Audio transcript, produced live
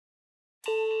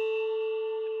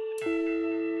Greetings,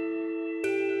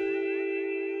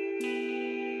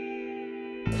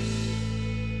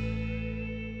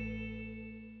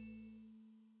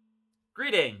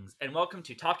 and welcome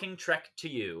to Talking Trek to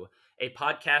You, a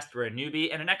podcast where a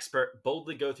newbie and an expert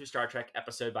boldly go through Star Trek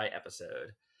episode by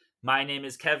episode. My name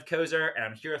is Kev Kozer, and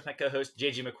I'm here with my co-host,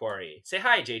 JG McQuarrie. Say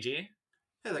hi, JG.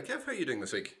 Hey there, Kev. How are you doing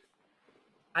this week?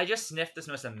 I just sniffed this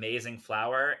most amazing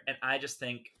flower, and I just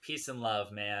think peace and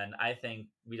love, man. I think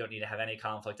we don't need to have any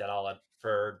conflict at all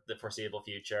for the foreseeable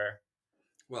future.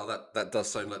 Well, that does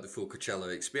sound like the full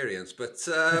Coachella experience, but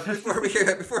before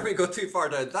we go too far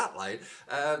down that line,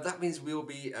 that means we'll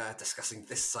be discussing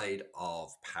this side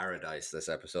of paradise this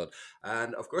episode,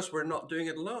 and of course we're not doing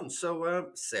it alone. So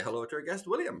say hello to our guest,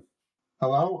 William.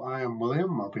 Hello, I am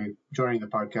William. I'll be joining the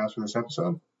podcast for this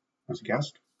episode as a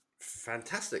guest.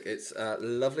 Fantastic! It's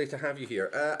lovely to have you here.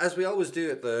 As we always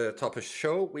do at the top of the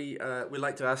show, we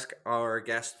like to ask our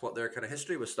guests what their kind of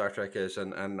history with Star Trek is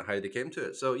and how they came to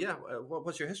it. So yeah,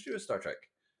 what's your history with Star Trek?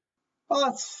 Well,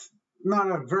 that's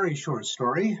not a very short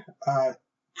story.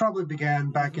 Probably began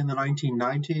back in the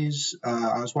 1990s.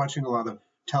 I was watching a lot of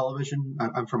television.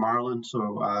 I'm from Ireland,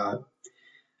 so I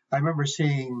remember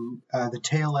seeing the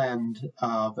tail end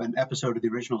of an episode of the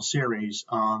original series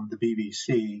on the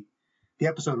BBC. The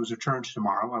episode was Return to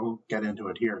Tomorrow. I won't get into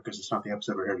it here because it's not the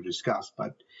episode we're here to discuss.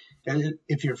 But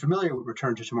if you're familiar with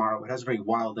Return to Tomorrow, it has a very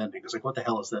wild ending. It's like, what the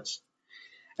hell is this?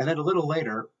 And then a little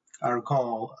later, I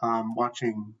recall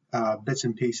watching bits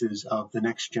and pieces of The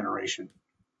Next Generation.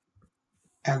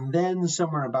 And then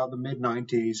somewhere about the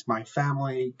mid-90s, my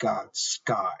family got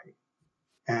Sky.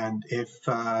 And if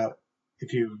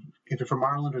you're from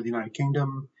Ireland or the United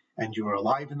Kingdom and you were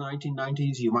alive in the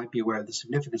 1990s, you might be aware of the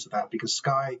significance of that because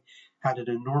Sky had an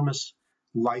enormous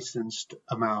licensed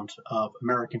amount of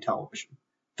American television.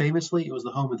 Famously, it was the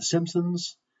home of The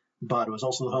Simpsons, but it was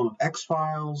also the home of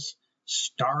X-Files,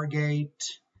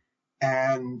 Stargate,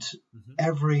 and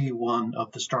every one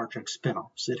of the Star Trek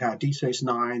spin-offs. It had Deep Space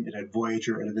Nine, it had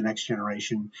Voyager, it had The Next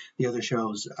Generation. The other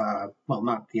shows, well,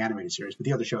 not the animated series, but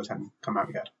the other shows hadn't come out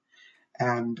yet.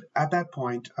 And at that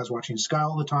point, I was watching Sky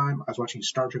all the time. I was watching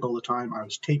Star Trek all the time. I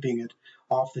was taping it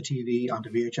off the TV onto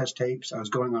VHS tapes. I was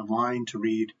going online to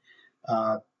read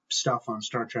stuff on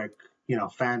Star Trek,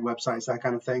 fan websites, that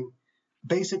kind of thing.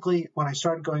 Basically, when I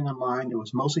started going online, it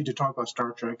was mostly to talk about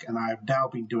Star Trek, and I've now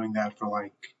been doing that for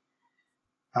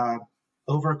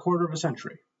over a quarter of a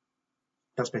century.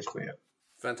 That's basically it.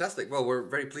 Fantastic. Well, we're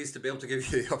very pleased to be able to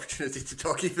give you the opportunity to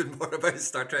talk even more about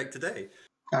Star Trek today.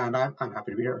 And I'm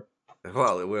happy to be here.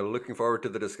 Well, we're looking forward to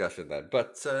the discussion then.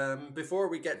 But before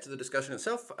we get to the discussion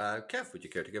itself, Kev, would you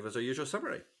care to give us our usual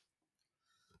summary?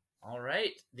 All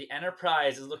right. The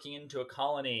Enterprise is looking into a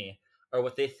colony, or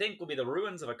what they think will be the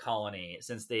ruins of a colony,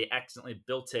 since they accidentally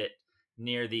built it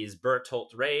near these Bertolt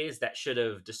rays that should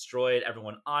have destroyed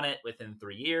everyone on it within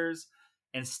 3 years.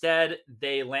 Instead,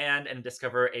 they land and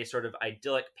discover a sort of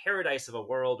idyllic paradise of a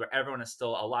world where everyone is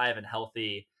still alive and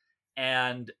healthy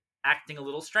and acting a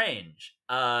little strange.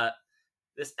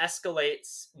 This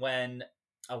escalates when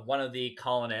one of the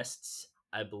colonists,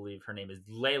 I believe her name is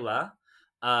Layla,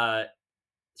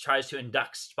 tries to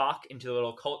induct Spock into the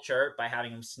little culture by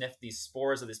having him sniff these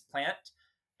spores of this plant,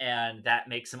 and that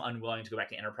makes him unwilling to go back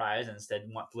to Enterprise and instead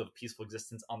want to live a peaceful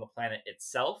existence on the planet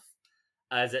itself.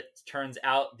 As it turns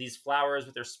out, these flowers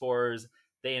with their spores,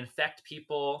 they infect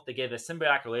people. They give a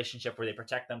symbiotic relationship where they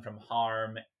protect them from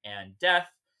harm and death,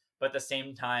 but at the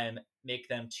same time make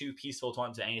them too peaceful to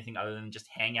want to do anything other than just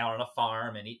hang out on a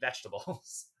farm and eat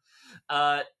vegetables.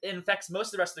 It infects most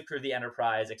of the rest of the crew of the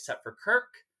Enterprise except for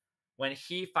Kirk. When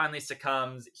he finally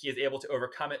succumbs, he is able to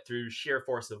overcome it through sheer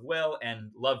force of will and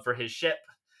love for his ship.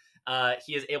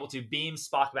 He is able to beam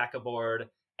Spock back aboard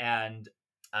and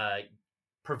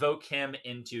provoke him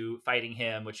into fighting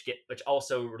him, which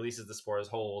also releases the spores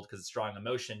hold because strong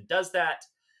emotion does that.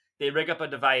 They rig up a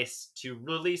device to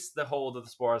release the hold of the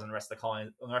spores on the rest of the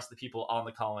colony, on the rest of the people on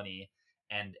the colony,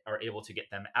 and are able to get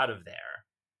them out of there.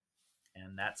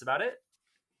 And that's about it.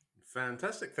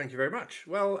 Fantastic. Thank you very much.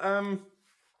 Well,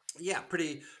 yeah,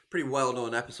 pretty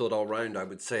well-known episode all round, I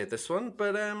would say, this one.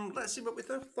 But let's see what we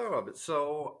thought of it.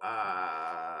 So,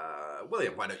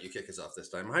 William, why don't you kick us off this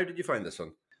time? How did you find this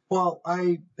one? Well,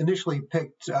 I initially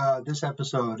picked this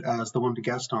episode as the one to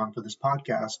guest on for this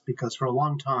podcast because for a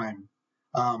long time,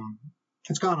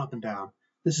 it's gone up and down.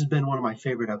 This has been one of my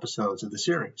favorite episodes of the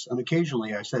series. And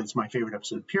occasionally I said it's my favorite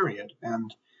episode, period.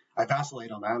 And I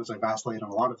vacillate on that as I vacillate on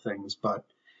a lot of things. But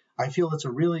I feel it's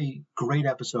a really great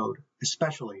episode,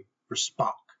 especially for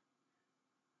Spock.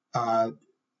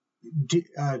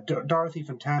 Dorothy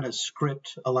Fontana's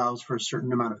script allows for a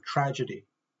certain amount of tragedy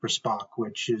for Spock,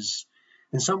 which is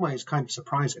in some ways kind of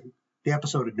surprising. The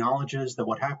episode acknowledges that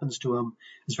what happens to him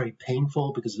is very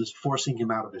painful because it's forcing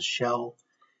him out of his shell,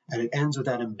 and it ends with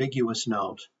that ambiguous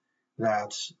note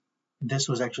that this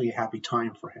was actually a happy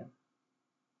time for him.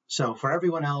 So for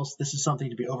everyone else, this is something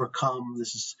to be overcome.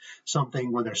 This is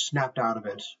something where they're snapped out of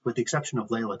it, with the exception of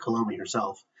Layla Kalomi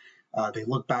herself. They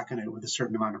look back on it with a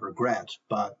certain amount of regret.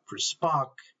 But for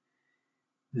Spock,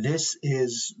 this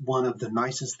is one of the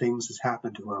nicest things that's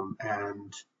happened to him,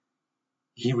 and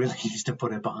he really needs to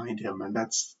put it behind him. And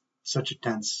that's such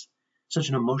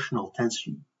an emotional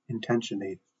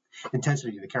intensity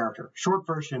of the character. Short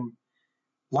version,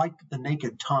 like The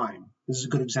Naked Time, this is a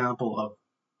good example of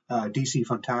DC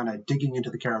Fontana digging into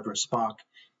the character of Spock,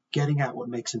 getting at what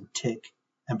makes him tick,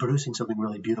 and producing something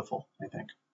really beautiful, I think.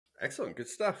 Excellent, good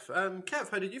stuff. Kev,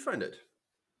 how did you find it?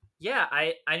 Yeah,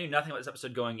 I knew nothing about this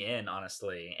episode going in,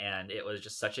 honestly, and it was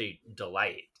just such a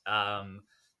delight.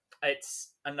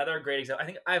 It's another great example. I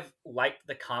think I've liked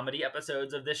the comedy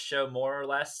episodes of this show more or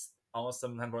less, almost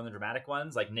sometimes more than the dramatic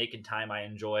ones. Like Naked Time, I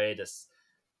enjoyed.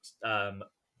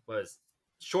 Was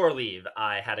Shore Leave,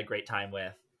 I had a great time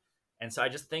with. And so I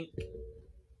just think,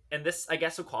 and this, I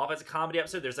guess, would qualify as a comedy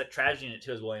episode. There's like tragedy in it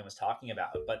too, as William was talking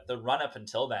about. But the run up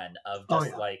until then of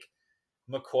just like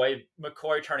McCoy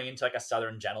turning into like a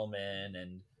Southern gentleman,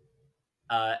 and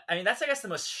I mean that's I guess the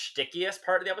most stickiest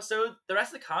part of the episode. The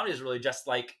rest of the comedy is really just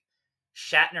like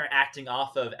Shatner acting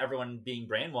off of everyone being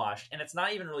brainwashed, and it's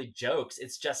not even really jokes.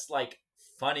 It's just like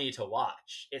funny to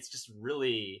watch. It's just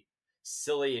really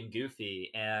silly and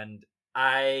goofy, and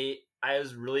I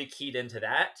was really keyed into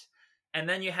that. And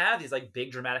then you have these like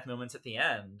big dramatic moments at the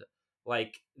end,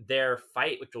 like their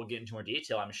fight, which we'll get into more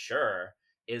detail, I'm sure,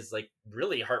 is like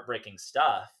really heartbreaking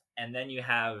stuff. And then you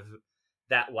have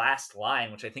that last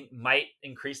line, which I think might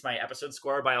increase my episode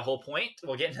score by a whole point.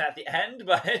 We'll get into that at the end,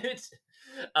 but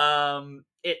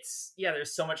it's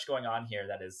there's so much going on here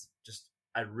that is just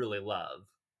I really love.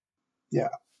 Yeah.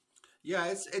 Yeah,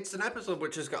 it's an episode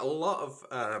which has got a lot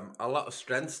of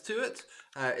strengths to it.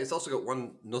 It's also got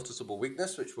one noticeable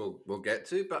weakness, which we'll get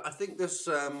to. But I think there's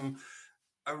a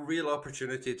real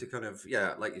opportunity to kind of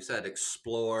like you said,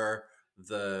 explore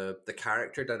the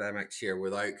character dynamics here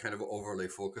without kind of overly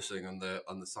focusing on the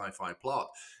sci-fi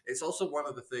plot. It's also one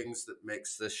of the things that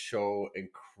makes this show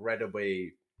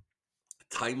incredibly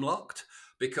time locked,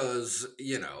 because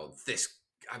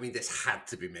this had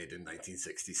to be made in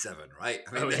 1967, right?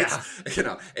 I mean,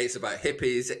 it's about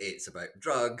hippies, it's about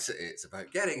drugs, it's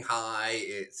about getting high,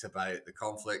 it's about the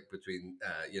conflict between,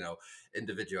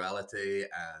 individuality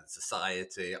and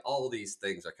society. All these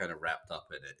things are kind of wrapped up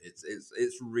in it.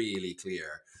 It's really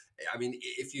clear. I mean,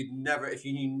 if you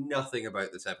knew nothing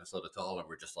about this episode at all and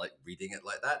were just like reading it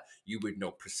like that, you would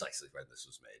know precisely when this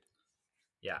was made.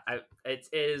 Yeah, it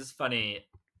is funny.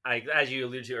 As you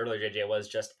alluded to earlier, JJ, was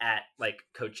just at like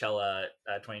Coachella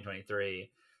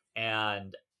 2023,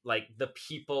 and like the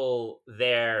people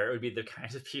there would be the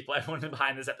kinds of people everyone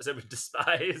behind this episode would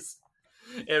despise.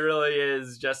 It really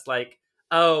is just like,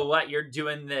 oh, what, you're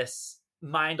doing this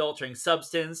mind-altering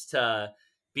substance to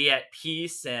be at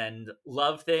peace and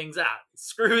love things?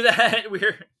 Screw that.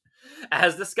 We're,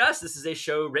 as discussed, this is a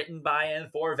show written by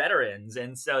and for veterans,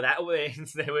 and so that way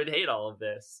they would hate all of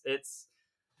this. It's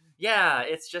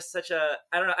just such a,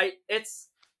 I don't know, it's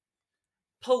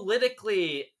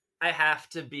politically, I have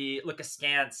to look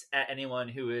askance at anyone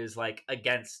who is like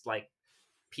against like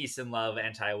peace and love,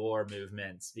 anti-war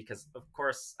movements, because of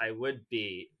course I would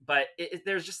be, but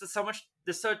there's just so much,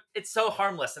 it's so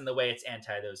harmless in the way it's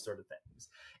anti those sort of things.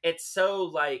 It's so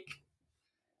like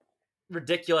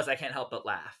ridiculous, I can't help but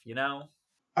laugh,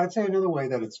 I'd say another way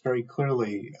that it's very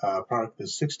clearly a product of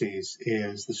the 60s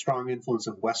is the strong influence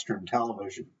of Western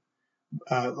television.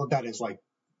 That is, like,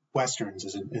 Westerns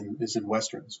is in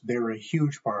Westerns. They were a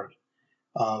huge part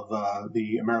of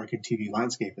the American TV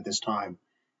landscape at this time.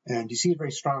 And you see it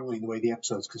very strongly in the way the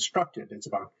episode's constructed. It's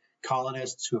about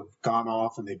colonists who have gone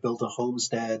off and they built a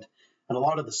homestead. And a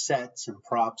lot of the sets and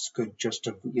props could just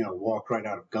have, walked right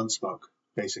out of Gunsmoke,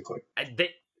 basically.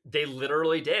 They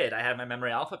literally did. I had my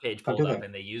Memory Alpha page pulled up,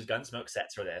 and they used Gunsmoke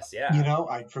sets for this. Yeah.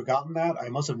 I'd forgotten that. I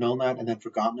must have known that and then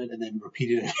forgotten it and then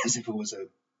repeated it as if it was an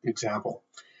example.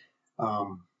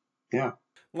 Yeah.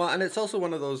 Well, and it's also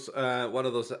one of those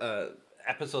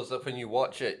episodes that when you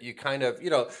watch it, you kind of,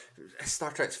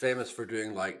 Star Trek's famous for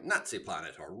doing like Nazi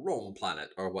Planet or Rome Planet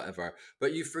or whatever,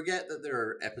 but you forget that there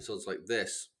are episodes like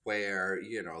this where,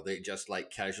 they just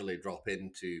like casually drop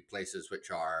into places which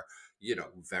are,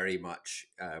 very much,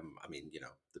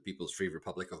 the People's Free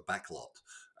Republic of Backlot.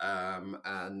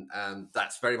 And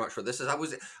that's very much what this is. I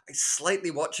was slightly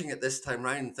watching it this time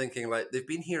round thinking, like, they've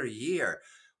been here a year.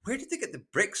 where did they get the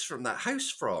bricks from that house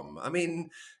from? I mean,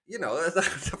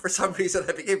 for some reason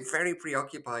I became very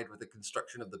preoccupied with the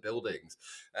construction of the buildings.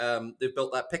 They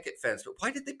built that picket fence, but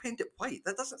why did they paint it white?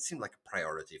 That doesn't seem like a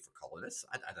priority for colonists.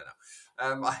 I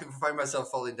don't know. I find myself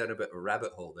falling down a bit of a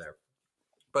rabbit hole there.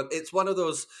 But it's one of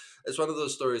those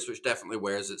stories which definitely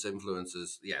wears its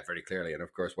influences, yeah, very clearly, and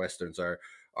of course westerns are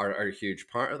a huge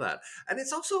part of that. And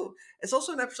it's also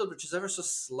an episode which is ever so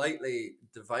slightly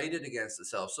divided against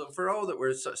itself. So for all that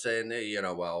we're sort of saying,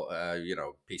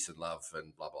 peace and love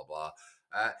and blah blah blah,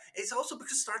 it's also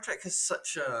because Star Trek has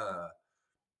such a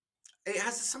it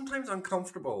has a sometimes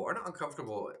uncomfortable, or not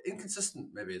uncomfortable,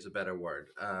 inconsistent maybe is a better word,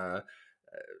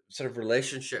 sort of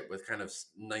relationship with kind of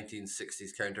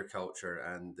 1960s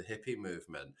counterculture and the hippie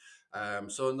movement.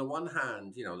 So on the one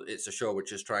hand, it's a show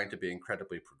which is trying to be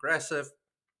incredibly progressive.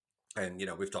 And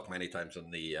we've talked many times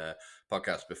on the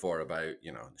podcast before about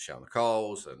Michelle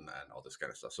Nichols and all this kind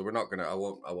of stuff. So we're not gonna. I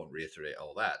won't reiterate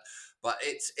all that. But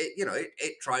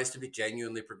it tries to be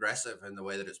genuinely progressive in the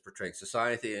way that it's portraying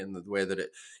society and the way that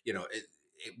it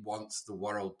wants the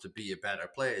world to be a better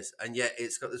place, and yet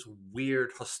it's got this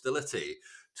weird hostility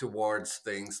towards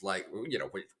things like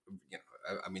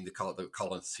I mean the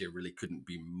colonists here really couldn't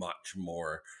be much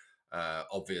more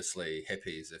obviously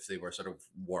hippies if they were sort of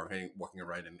walking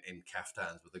around in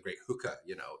caftans with a great hookah.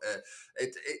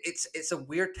 It's a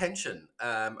weird tension,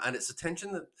 and it's a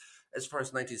tension that, as far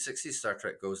as 1960s Star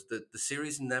Trek goes, the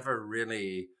series never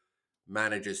really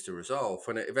manages to resolve.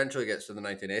 When it eventually gets to the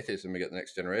 1980s and we get the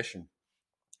Next Generation,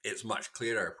 it's much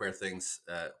clearer where things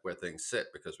sit,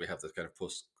 because we have this kind of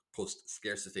post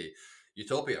scarcity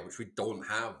utopia, which we don't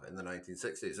have in the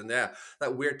 1960s. And yeah,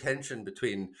 that weird tension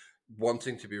between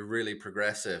wanting to be really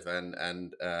progressive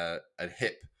and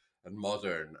hip and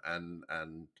modern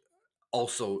and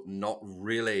also not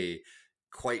really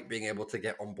quite being able to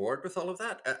get on board with all of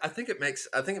that. I think it makes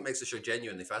the show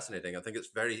genuinely fascinating. I think it's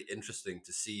very interesting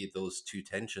to see those two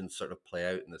tensions sort of play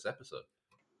out in this episode.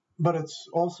 But it's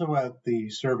also at the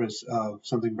service of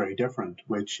something very different,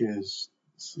 which is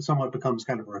somewhat becomes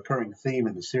kind of a recurring theme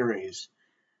in the series,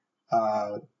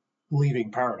 uh,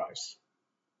 leaving paradise.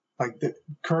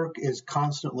 Kirk is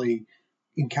constantly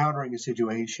encountering a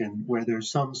situation where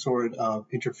there's some sort of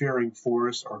interfering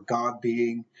force or God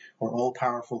being or all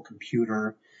powerful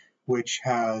computer which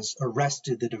has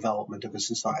arrested the development of a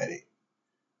society.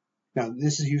 Now,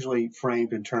 this is usually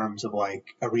framed in terms of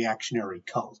like a reactionary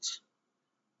cult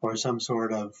or some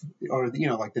sort of, or,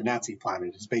 like the Nazi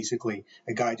planet is basically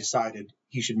a guy decided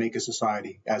he should make a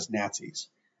society as Nazis.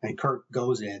 And Kirk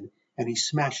goes in and he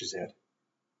smashes it.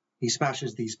 He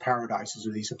smashes these paradises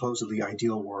or these supposedly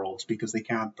ideal worlds because they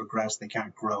can't progress, they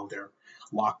can't grow, they're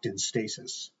locked in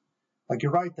stasis. Like,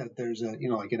 you're right that there's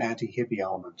like an anti-hippie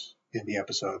element in the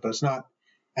episode, but it's not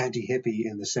anti-hippie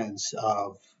in the sense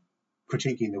of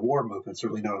critiquing the war movement,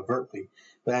 certainly not overtly,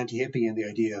 but anti-hippie in the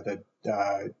idea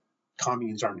that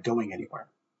communes aren't going anywhere.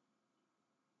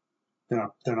 They're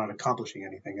not accomplishing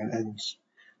anything. And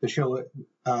the show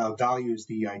values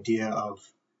the idea of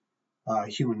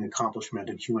human accomplishment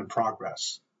and human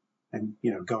progress, and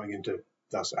going into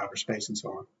thus outer space and so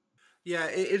on. Yeah,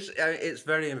 it's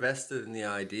very invested in the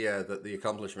idea that the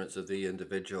accomplishments of the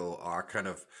individual are kind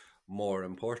of more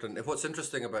important. And what's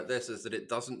interesting about this is that it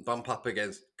doesn't bump up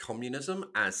against communism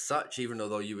as such, even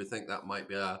though you would think that might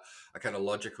be a kind of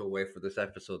logical way for this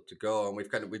episode to go. And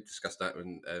we've discussed that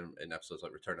in episodes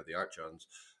like Return of the Archons,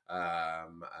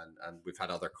 and we've had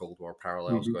other Cold War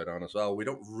parallels going on as well. We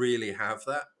don't really have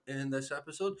that in this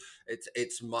episode.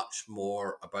 It's much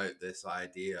more about this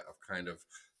idea of kind of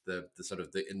the sort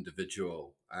of the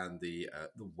individual and the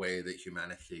way that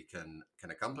humanity can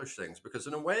accomplish things, because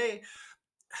in a way,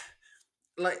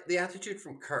 like, the attitude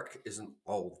from Kirk isn't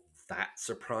all that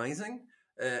surprising.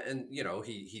 And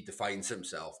he defines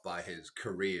himself by his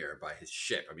career, by his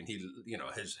ship. I mean,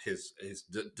 his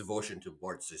devotion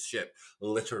towards his ship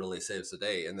literally saves the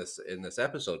day in this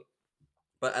episode.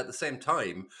 But at the same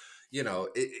time,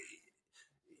 there's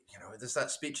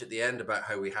that speech at the end about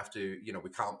how we have to,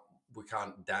 we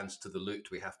can't dance to the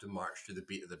lute, we have to march to the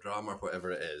beat of the drum, or whatever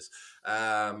it is.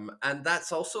 And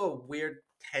that's also a weird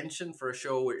tension for a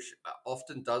show which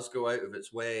often does go out of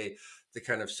its way to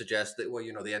kind of suggest that, well,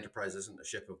 the Enterprise isn't a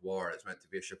ship of war, it's meant to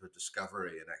be a ship of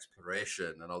discovery and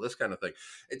exploration and all this kind of thing.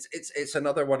 It's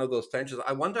another one of those tensions.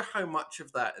 I wonder how much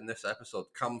of that in this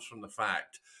episode comes from the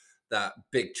fact that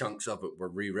big chunks of it were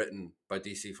rewritten by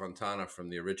DC Fontana from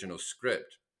the original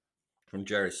script. from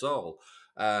Jerry Saul,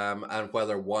 and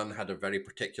whether one had a very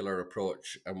particular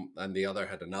approach and the other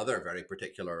had another very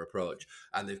particular approach,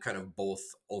 and they've kind of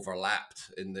both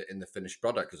overlapped in the finished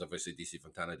product, because obviously DC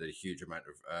Fontana did a huge amount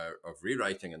of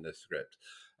rewriting in this script.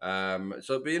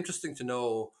 So it'd be interesting to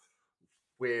know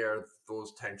where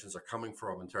those tensions are coming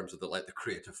from in terms of the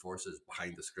creative forces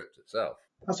behind the script itself.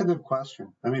 That's a good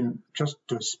question. I mean, just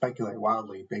to speculate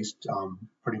wildly based on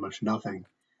pretty much nothing,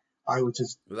 I would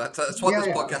just That's what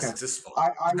this podcast okay. exists for.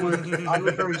 I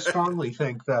would very strongly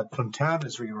think that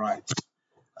Fontana's rewrites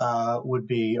would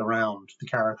be around the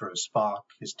character of Spock,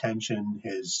 his tension,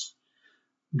 his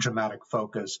dramatic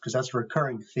focus, because that's a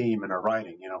recurring theme in her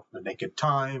writing. You know, The Naked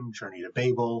Time, Journey to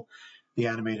Babel, the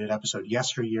animated episode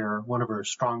Yesteryear. One of her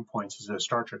strong points as a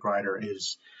Star Trek writer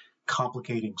is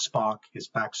complicating Spock, his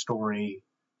backstory.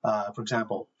 For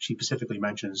example, she specifically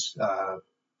mentions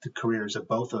the careers of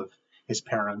both of his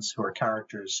parents, who are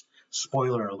characters,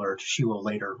 spoiler alert, she will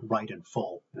later write in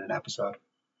full in an episode.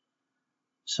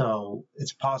 So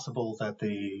it's possible that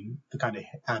the kind of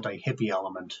anti-hippie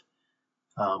element,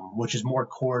 which is more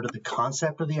core to the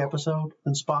concept of the episode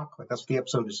than Spock, like that's what the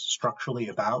episode is structurally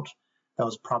about, that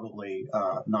was probably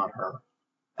not her.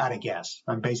 At a guess.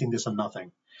 I'm basing this on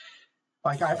nothing.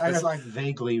 Like I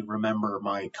vaguely remember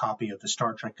my copy of the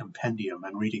Star Trek Compendium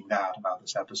and reading that about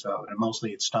this episode, and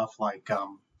mostly it's stuff like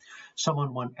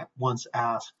someone once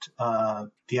asked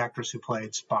the actress who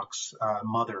played Spock's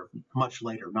mother much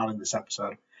later, not in this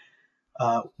episode,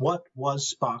 what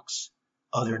was Spock's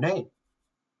other name?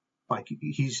 Like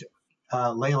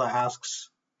Layla asks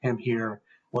him here,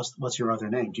 what's your other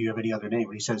name? Do you have any other name?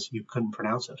 And he says, you couldn't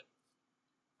pronounce it.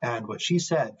 And what she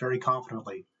said very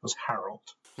confidently was Harold.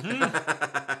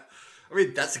 I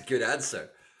mean, that's a good answer.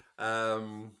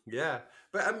 Yeah.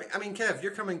 But I mean, Kev,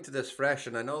 you're coming to this fresh,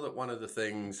 and I know that one of the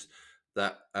things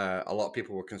that a lot of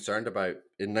people were concerned about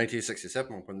in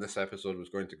 1967 when this episode was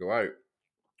going to go out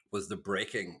was the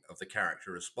breaking of the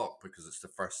character of Spock, because it's the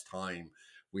first time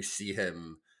we see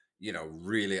him, you know,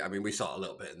 really. I mean, we saw a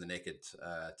little bit in The Naked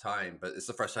Time, but it's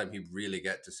the first time you really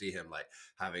get to see him like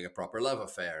having a proper love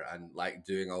affair and like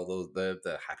doing all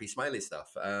the happy smiley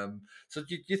stuff. So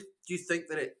do you think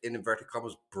that it, in inverted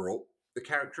commas, broke the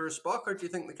character of Spock, or do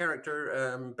you think the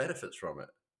character benefits from it?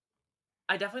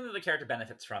 I definitely think the character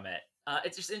benefits from it.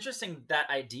 It's just interesting, that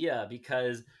idea,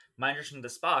 because my understanding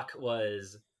of Spock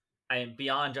was,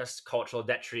 beyond just cultural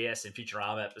detritus and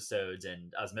Futurama episodes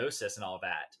and Osmosis and all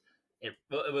that. It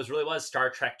was Star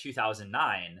Trek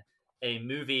 2009, a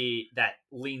movie that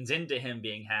leans into him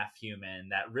being half human,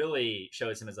 that really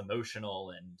shows him as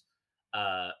emotional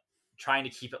and trying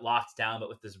to keep it locked down, but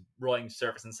with this rolling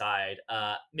surface inside,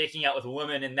 making out with a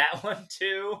woman in that one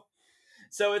too.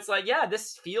 So it's like, yeah,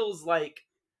 this feels like,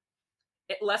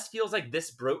 it less feels like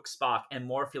this broke Spock and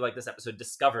more feel like this episode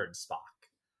discovered Spock.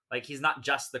 Like, he's not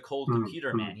just the cold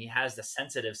computer man. He has the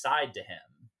sensitive side to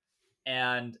him.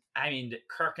 And I mean,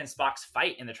 Kirk and Spock's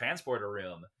fight in the transporter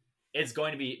room is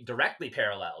going to be directly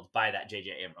paralleled by that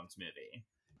J.J. Abrams movie.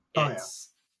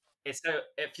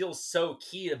 It feels so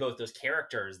key to both those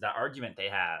characters, that argument they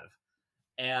have,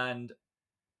 and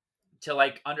to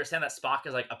like understand that Spock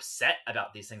is like upset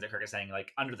about these things that Kirk is saying,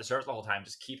 like under the surface the whole time,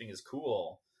 just keeping his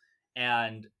cool.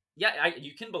 And yeah,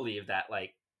 you can believe that.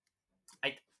 Like,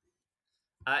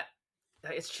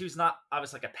 she was not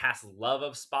obviously like a past love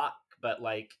of Spock, but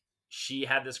like she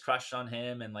had this crush on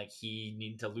him, and like he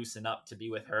needed to loosen up to be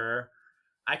with her.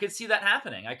 I could see that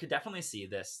happening. I could definitely see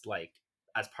this like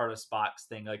as part of Spock's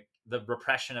thing, like the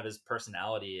repression of his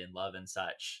personality and love and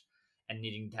such, and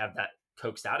needing to have that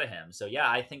coaxed out of him. So yeah,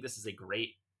 I think this is a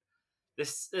great.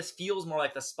 This feels more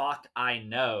like the Spock I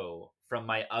know from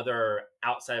my other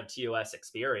outside of TOS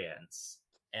experience,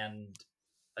 and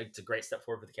like it's a great step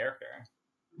forward for the character.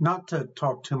 Not to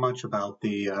talk too much about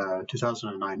the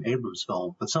 2009 Abrams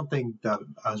film, but something that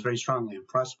I was very strongly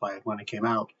impressed by it when it came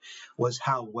out was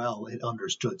how well it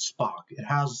understood Spock. It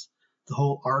has the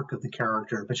whole arc of the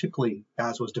character, particularly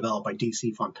as was developed by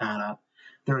DC Fontana.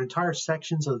 There are entire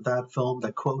sections of that film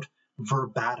that quote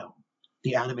verbatim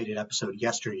the animated episode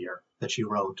Yesteryear that she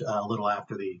wrote a little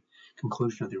after the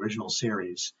conclusion of the original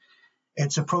series.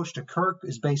 Its approach to Kirk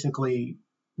is basically,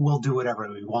 we'll do whatever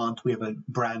we want. We have a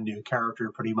brand new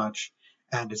character pretty much.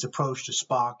 And its approach to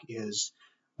Spock is,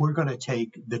 we're going to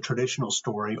take the traditional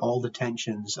story, all the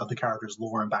tensions of the character's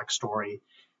lore and backstory,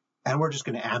 and we're just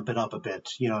going to amp it up a bit,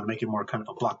 to make it more kind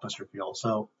of a blockbuster feel.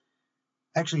 So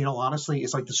actually, honestly,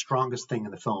 it's like the strongest thing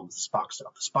in the film is the Spock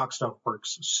stuff. The Spock stuff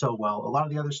works so well. A lot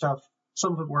of the other stuff,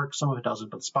 some of it works, some of it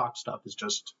doesn't, but the Spock stuff is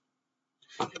just,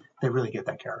 they really get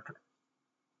that character,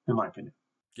 in my opinion.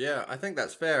 Yeah, I think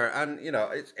that's fair. And,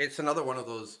 it's another one of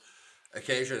those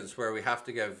occasions where we have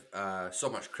to give so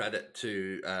much credit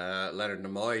to Leonard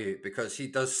Nimoy, because he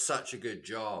does such a good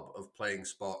job of playing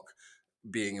Spock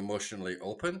being emotionally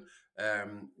open,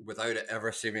 without it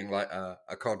ever seeming like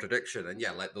a contradiction. And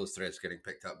yeah, like those threads getting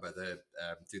picked up by the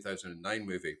 2009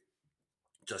 movie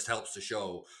just helps to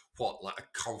show what like a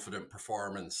confident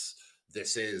performance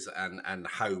this is, and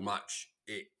how much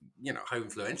it, how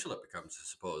influential it becomes, I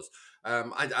suppose.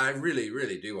 I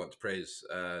really do want to praise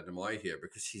Nimoy here,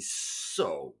 because he's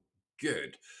so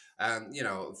good. I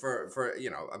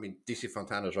mean, DC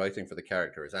Fontana's writing for the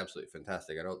character is absolutely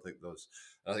fantastic. I don't think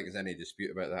there's any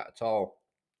dispute about that at all.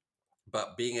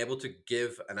 But being able to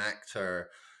give an actor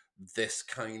this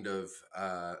kind of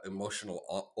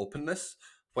emotional openness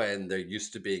when they're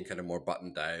used to being kind of more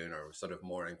buttoned down or sort of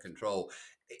more in control,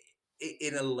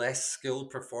 in a less skilled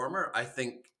performer, I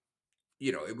think,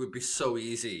 it would be so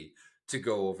easy to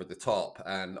go over the top.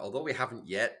 And although we haven't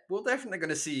yet, we're definitely going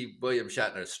to see William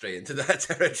Shatner stray into that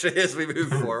territory as we move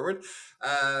forward.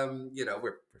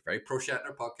 We're very pro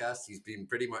Shatner podcast. He's been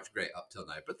pretty much great up till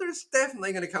now, but there's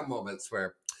definitely going to come moments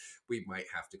where we might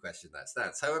have to question that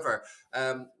stance. However,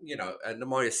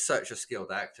 Nimoy is such a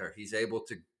skilled actor. He's able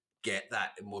to get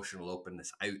that emotional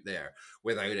openness out there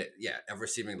without it, ever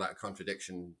seeming like a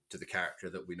contradiction to the character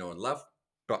that we know and love.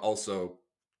 But also,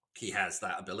 he has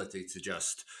that ability to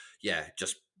just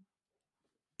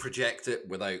project it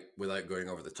without going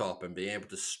over the top, and being able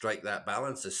to strike that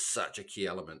balance is such a key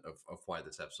element of why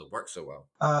this episode works so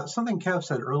well. Something Kev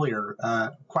said earlier,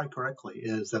 quite correctly,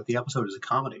 is that the episode is a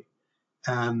comedy.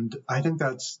 And I think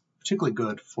that's particularly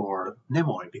good for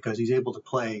Nimoy, because he's able to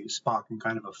play Spock in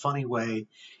kind of a funny way.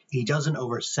 He doesn't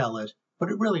oversell it, but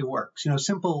it really works.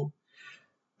 Simple,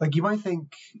 like you might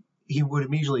think he would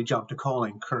immediately jump to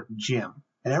calling Kirk Jim.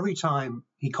 And every time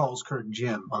he calls Kirk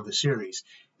Jim on the series,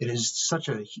 it is such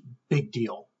a big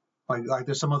deal. Like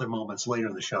there's some other moments later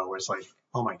in the show where it's like,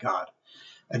 oh my God.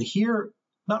 And here,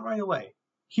 not right away.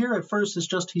 Here at first, it's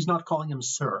just he's not calling him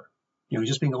sir. He's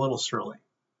just being a little surly.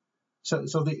 So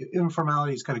the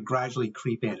informalities kind of gradually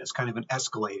creep in. It's kind of an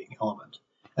escalating element.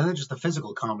 And then just the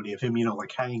physical comedy of him,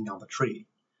 like hanging on the tree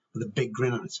with a big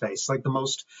grin on his face. It's like the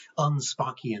most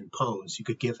un-Spockian pose you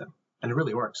could give him. And it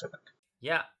really works, I think.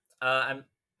 Yeah. I'm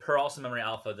per also Memory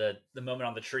Alpha, the moment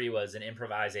on the tree was an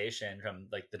improvisation from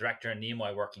like the director and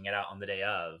Nimoy working it out on the day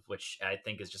of, which I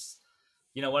think is just,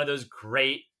 one of those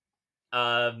great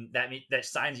that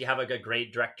signs you have like a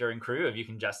great director and crew if you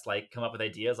can just like come up with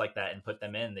ideas like that and put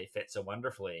them in. They fit so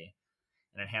wonderfully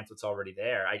and enhance what's already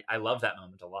there. I love that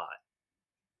moment a lot.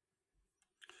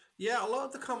 Yeah, a lot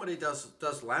of the comedy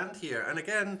does land here, and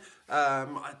again,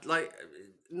 like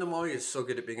Nimoy is so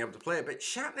good at being able to play it, but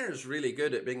Shatner is really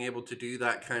good at being able to do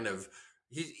that kind of.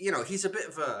 He's a bit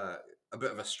of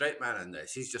a straight man in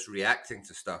this. He's just reacting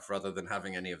to stuff rather than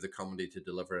having any of the comedy to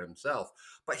deliver himself.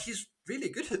 But he's really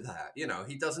good at that.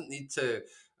 He doesn't need to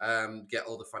get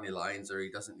all the funny lines, or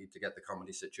he doesn't need to get the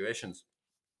comedy situations.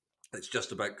 It's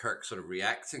just about Kirk sort of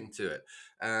reacting to it,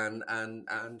 and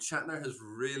Shatner has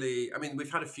really. I mean,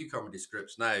 we've had a few comedy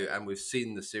scripts now, and we've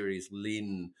seen the series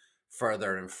lean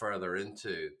further and further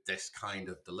into this kind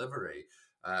of delivery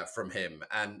from him,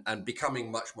 and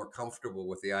becoming much more comfortable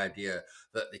with the idea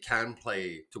that they can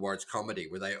play towards comedy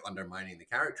without undermining the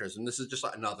characters. And this is just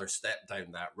like another step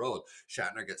down that road.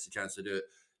 Shatner gets a chance to do it.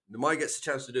 Nimoy gets a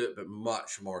chance to do it, but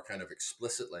much more kind of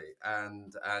explicitly.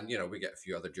 And we get a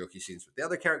few other jokey scenes with the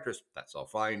other characters. That's all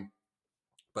fine.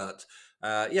 But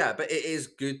but it is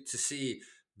good to see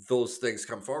those things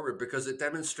come forward, because it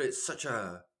demonstrates such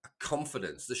a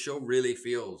confidence. The show really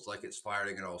feels like it's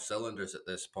firing on all cylinders at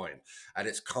this point, and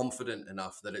it's confident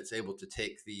enough that it's able to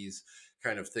take these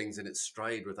kind of things in its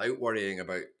stride without worrying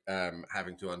about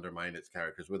having to undermine its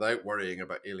characters, without worrying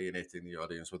about alienating the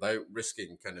audience, without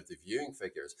risking kind of the viewing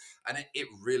figures. And it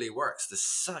really works. There's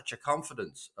such a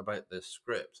confidence about this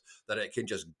script that it can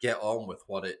just get on with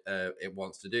what it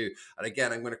wants to do. And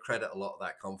again, I'm going to credit a lot of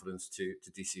that confidence to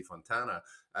DC Fontana,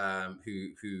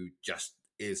 who just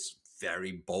is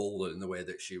very bold in the way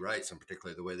that she writes, and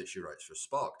particularly the way that she writes for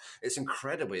Spock. It's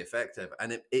incredibly effective,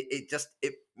 and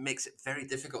it makes it very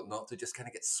difficult not to just kind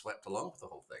of get swept along with the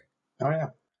whole thing. Oh yeah.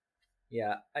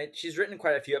 Yeah, she's written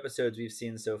quite a few episodes we've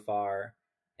seen so far,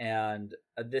 and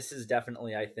this is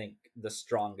definitely, I think, the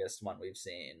strongest one we've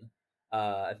seen.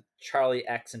 Charlie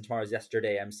X and Tomorrow's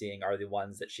Yesterday I'm seeing are the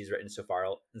ones that she's written so far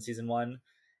in season 1,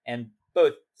 and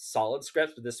both solid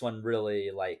scripts, but this one really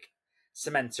like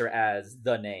cements her as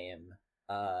the name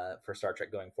for Star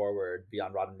Trek going forward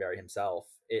beyond Roddenberry himself.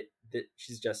 It's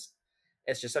just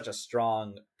such a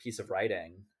strong piece of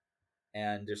writing,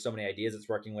 and there's so many ideas it's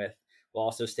working with while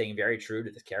also staying very true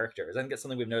to the characters. I think it's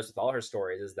something we've noticed with all her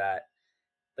stories is that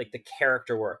like the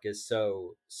character work is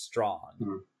so strong.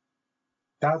 Mm.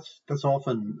 That's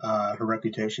often her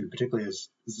reputation, particularly as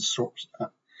the source,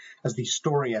 as the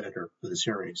story editor for the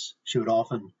series. She would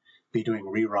often be doing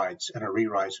rewrites, and her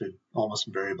rewrites would almost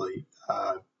invariably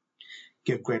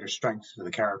give greater strength to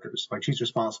the characters. Like she's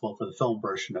responsible for the film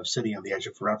version of City on the Edge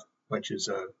of Forever, which is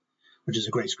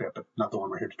a great script, but not the one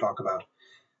we're here to talk about.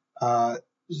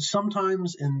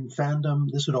 Sometimes in fandom,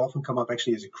 this would often come up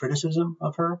actually as a criticism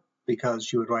of her, because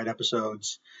she would write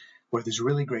episodes where there's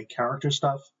really great character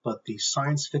stuff, but the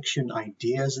science fiction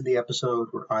ideas in the episode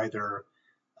were either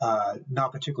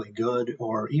not particularly good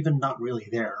or even not really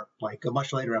there. Like a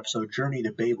much later episode, Journey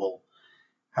to Babel,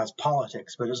 has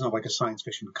politics, but it doesn't have like a science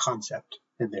fiction concept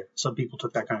in there. Some people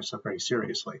took that kind of stuff very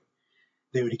seriously.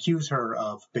 They would accuse her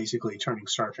of basically turning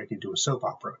Star Trek into a soap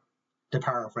opera. To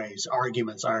paraphrase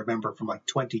arguments I remember from like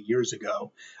 20 years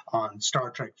ago on Star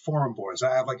Trek forum boards.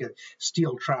 I have like a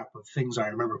steel trap of things I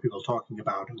remember people talking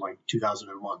about in like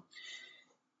 2001.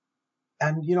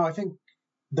 And, I think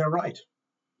they're right.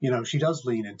 She does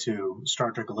lean into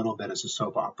Star Trek a little bit as a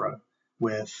soap opera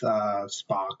with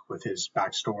Spock, with his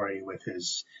backstory, with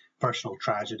his personal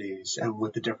tragedies, and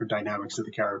with the different dynamics of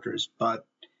the characters. But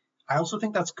I also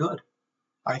think that's good.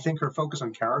 I think her focus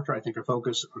on character, I think her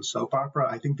focus on soap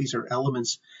opera, I think these are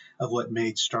elements of what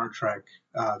made Star Trek,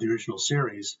 the original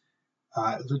series,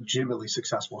 a legitimately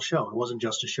successful show. It wasn't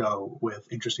just a show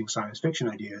with interesting science fiction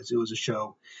ideas. It was a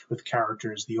show with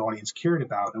characters the audience cared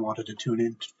about and wanted to tune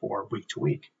in for week to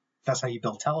week. That's how you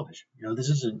build television. This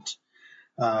isn't,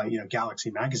 Galaxy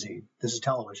Magazine. This is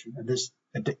television. And this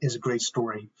is a great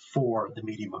story for the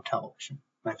medium of television,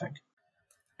 I think.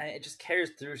 And it just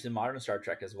carries through to modern Star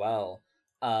Trek as well.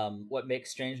 What makes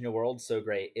Strange New Worlds so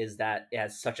great is that it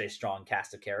has such a strong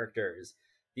cast of characters.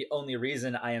 The only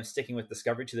reason I am sticking with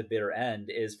Discovery to the bitter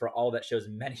end is for all that shows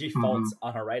many faults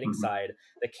on our writing side.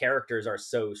 The characters are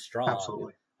so strong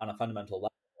Absolutely. on a fundamental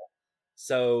level.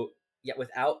 So, yeah,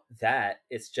 without that,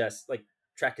 it's just like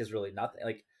Trek is really nothing.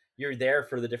 Like you're there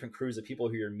for the different crews of people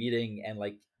who you're meeting, and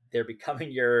like they're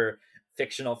becoming your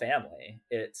fictional family.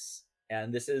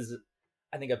 And this is,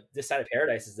 I think, this side of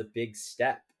Paradise is a big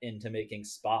step into making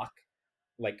Spock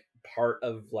like part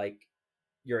of like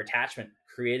your attachment,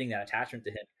 creating that attachment to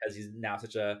him because he's now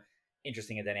such a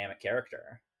interesting and dynamic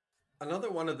character. Another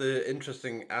one of the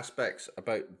interesting aspects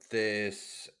about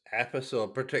this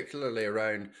episode, particularly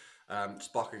around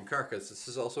Spock and Kirk, is this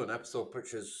is also an episode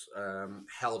which is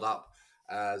held up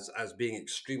as being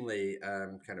extremely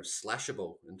kind of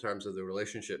slashable in terms of the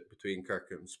relationship between Kirk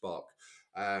and Spock.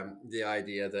 The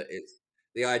idea that it's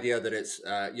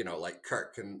like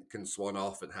Kirk can swan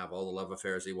off and have all the love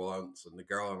affairs he wants and the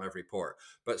girl on every port,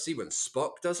 but see when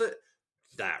Spock does it,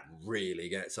 that really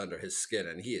gets under his skin,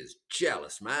 and he is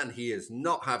jealous, man. He is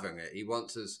not having it. He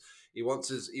wants his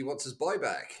boy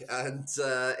back, and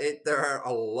there are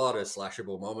a lot of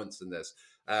slashable moments in this,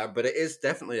 but it is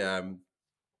definitely an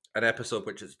episode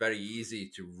which is very easy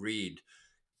to read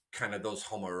kind of those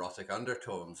homoerotic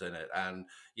undertones in it. And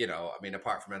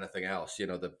apart from anything else,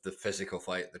 the physical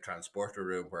fight, the transporter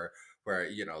room where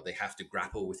they have to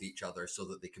grapple with each other so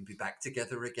that they can be back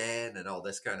together again and all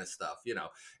this kind of stuff.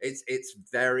 It's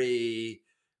very,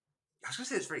 I was going to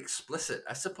say it's very explicit.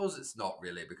 I suppose it's not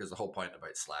really, because the whole point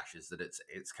about slash is that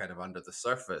it's kind of under the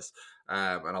surface,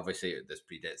 and obviously this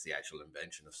predates the actual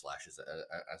invention of slash as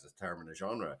a term in a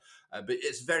genre. But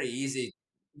it's very easy.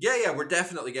 Yeah, we're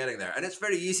definitely getting there, and it's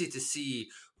very easy to see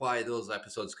why those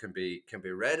episodes can be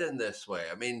read in this way.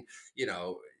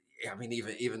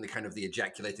 Even the kind of the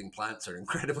ejaculating plants are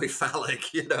incredibly phallic,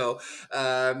 and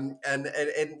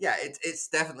yeah, it's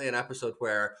definitely an episode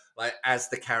where, like, as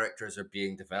the characters are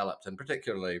being developed, and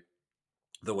particularly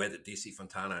the way that DC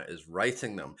Fontana is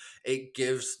writing them, it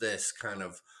gives this kind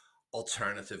of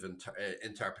alternative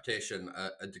interpretation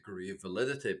a degree of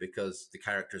validity, because the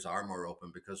characters are more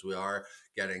open, because we are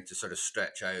getting to sort of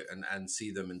stretch out and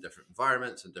see them in different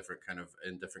environments and different kind of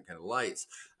lights.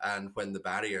 And when the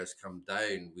barriers come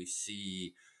down, we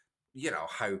see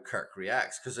how Kirk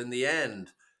reacts, because in the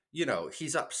end,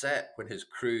 he's upset when his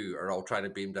crew are all trying to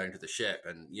beam down to the ship,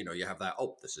 and you have that,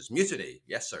 oh, this is mutiny,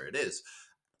 yes sir, it is.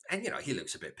 And he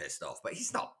looks a bit pissed off, but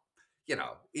he's not,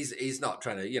 he's not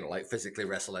trying to, like, physically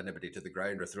wrestle anybody to the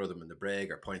ground or throw them in the brig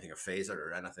or pointing a phaser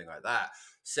or anything like that.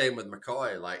 Same with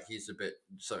McCoy, like, he's a bit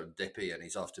sort of dippy and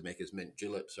he's off to make his mint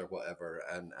juleps or whatever,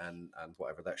 and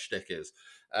whatever that shtick is.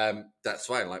 That's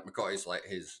fine. Like, McCoy's like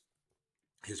his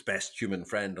best human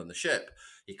friend on the ship.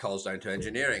 He calls down to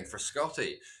engineering for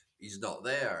Scotty. He's not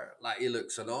there. Like, he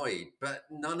looks annoyed, but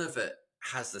none of it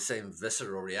has the same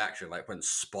visceral reaction. Like when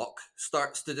Spock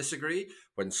starts to disagree,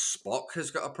 when Spock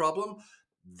has got a problem,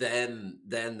 then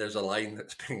there's a line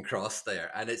that's been crossed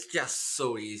there, and it's just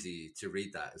so easy to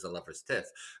read that as a lover's tiff.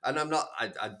 And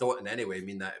I don't in any way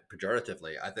mean that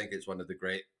pejoratively. I think it's one of the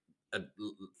great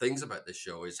things about this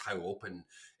show is how open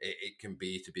it can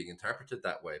be to being interpreted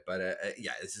that way. But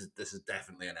yeah, this is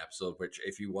definitely an episode which,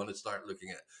 if you want to start looking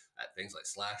at things like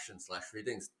slash and slash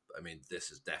readings, I mean,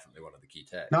 this is definitely one of the key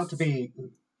Not texts. to be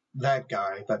that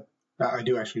guy, but I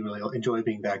do actually really enjoy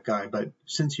being that guy. But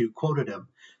since you quoted him,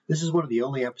 this is one of the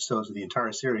only episodes of the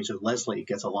entire series that Leslie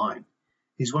gets a line.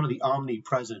 He's one of the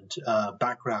omnipresent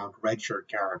background red shirt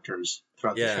characters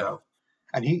throughout the Yeah. show.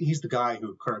 And he's the guy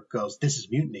who Kirk goes, "This is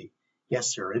mutiny."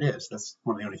 "Yes, sir, it is." That's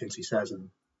one of the only things he says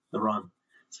in the run.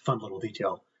 It's a fun little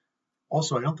detail.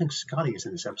 Also, I don't think Scotty is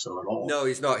in this episode at all. No,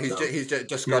 he's not. He's So,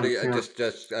 just yeah, Scotty, yeah,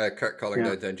 just Kirk calling yeah.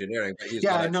 down to engineering, but he's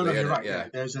not Yeah, no, actually you're in it. right. Yeah,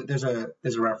 There's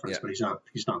a reference, yeah. but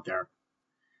he's not there.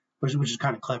 Which is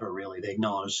kind of clever, really. They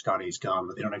acknowledge Scotty's gone,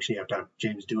 but they don't actually have to have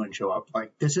James Doohan show up.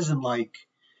 Like, this isn't like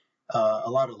a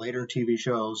lot of later TV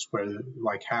shows where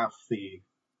like half the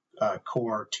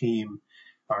core team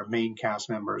are main cast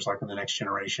members, like in The Next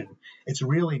Generation. It's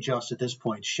really just at this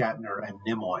point Shatner and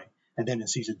Nimoy, and then in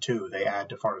season 2 they add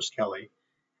DeForest Kelly,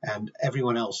 and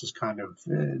everyone else is kind of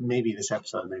maybe this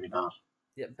episode, maybe not.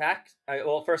 Yeah,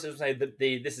 first I was say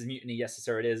the "This is mutiny, yes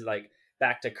sir it is," like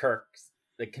back to Kirk's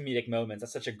the comedic moments.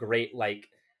 That's such a great, like,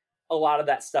 a lot of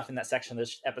that stuff in that section of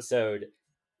this episode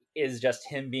is just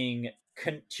him being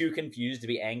too confused to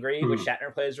be angry, which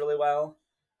Shatner plays really well.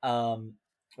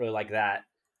 Really like that.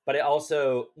 But I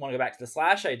also want to go back to the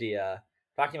Slash idea,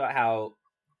 talking about how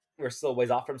we're still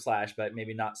ways off from Slash, but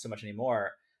maybe not so much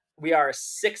anymore. We are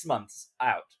 6 months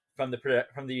out from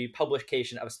the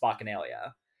publication of Spock and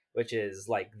Alia, which is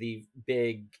like the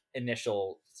big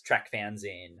initial Trek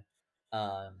fanzine.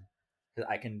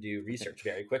 I can do research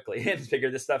very quickly and figure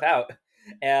this stuff out,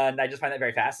 and I just find that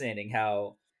very fascinating.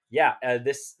 How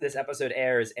this episode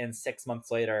airs, and 6 months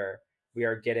later we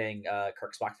are getting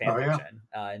Kirk Spock fan fiction,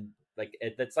 and like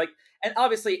that's like, and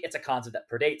obviously it's a concept that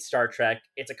predates Star Trek.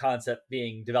 It's a concept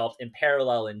being developed in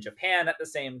parallel in Japan at the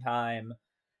same time.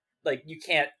 Like, you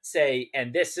can't say,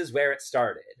 and this is where it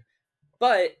started,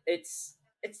 but it's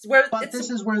where. But this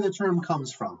is where the term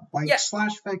comes from. Like,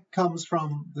 slash fic comes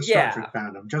from the Star Trek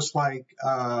fandom, just like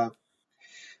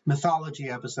mythology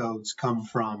episodes come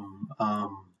from.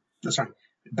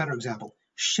 Better example: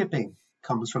 shipping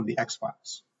comes from the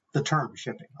X-Files. The term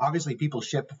shipping. Obviously, people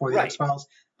ship before the X-Files,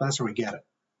 but that's where we get it.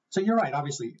 So you're right.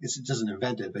 Obviously, it doesn't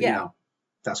invent it, but you know,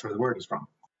 that's where the word is from.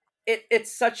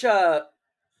 It's such a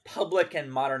public and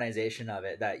modernization of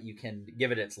it that you can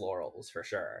give it its laurels for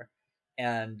sure.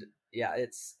 And yeah,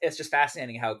 it's just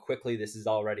fascinating how quickly this is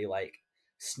already like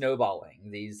snowballing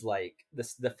these like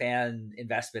the fan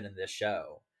investment in this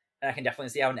show. And I can definitely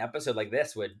see how an episode like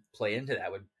this would play into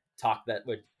that,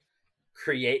 would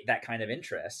create that kind of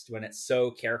interest when it's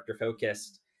so character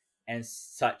focused and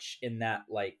such in that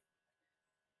like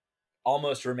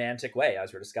almost romantic way,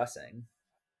 as we're discussing.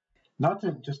 Not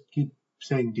to just keep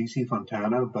saying DC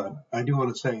Fontana, but I do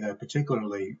want to say that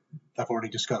particularly, I've already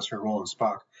discussed her role in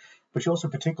Spock, but she also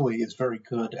particularly is very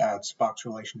good at Spock's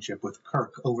relationship with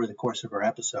Kirk over the course of her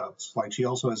episodes. Like, she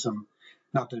also has some,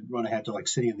 not to run ahead to like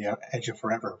City on the Edge of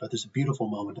Forever, but there's a beautiful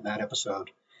moment in that episode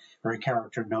where a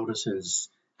character notices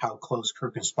how close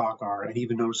Kirk and Spock are, and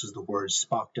even notices the words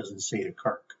Spock doesn't say to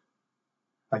Kirk.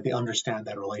 Like, they understand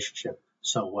that relationship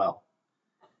so well.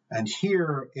 And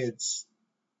here it's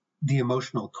the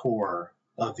emotional core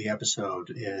of the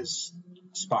episode is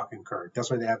Spock and Kirk. That's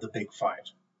why they have the big fight.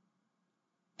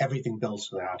 Everything builds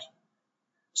to that.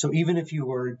 So even if you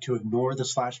were to ignore the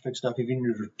slash fic stuff, even if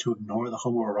you were to ignore the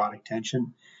homoerotic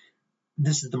tension,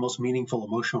 this is the most meaningful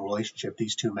emotional relationship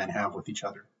these two men have with each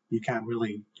other. You can't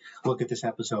really look at this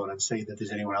episode and say that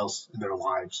there's anyone else in their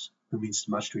lives who means as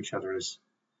much to each other as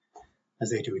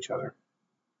they do each other.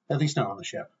 At least not on the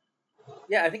ship.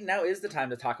 Yeah, I think now is the time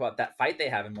to talk about that fight they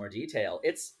have in more detail.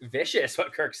 It's vicious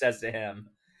what Kirk says to him.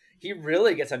 He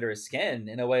really gets under his skin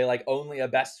in a way like only a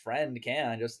best friend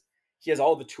can. Just, he has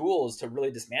all the tools to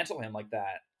really dismantle him like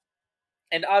that.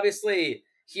 And obviously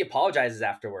he apologizes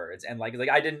afterwards, and like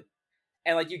I didn't,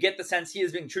 and like you get the sense he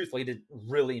is being truthful. He didn't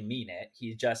really mean it.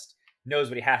 He just knows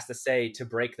what he has to say to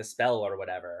break the spell or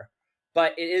whatever.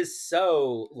 But it is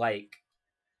so like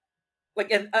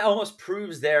it almost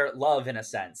proves their love in a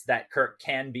sense that Kirk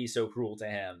can be so cruel to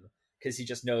him because he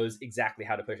just knows exactly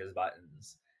how to push his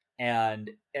buttons. And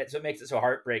it's what makes it so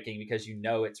heartbreaking, because you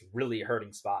know it's really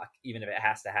hurting Spock, even if it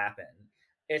has to happen.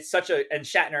 It's such a, and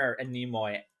Shatner and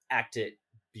Nimoy act it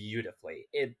beautifully.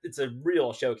 It's a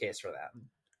real showcase for them.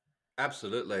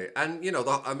 Absolutely. And, you know,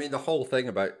 the whole thing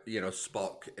about, you know,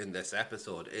 Spock in this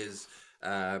episode is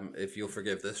if you'll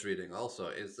forgive this reading also,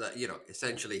 is that,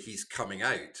 essentially he's coming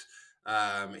out.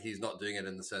 He's not doing it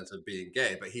in the sense of being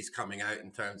gay, but he's coming out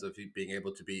in terms of being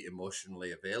able to be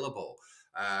emotionally available.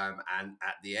 And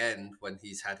at the end, when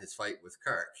he's had his fight with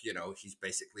Kirk, he's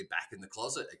basically back in the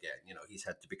closet again. He's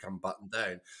had to become buttoned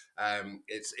down.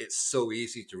 It's so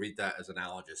easy to read that as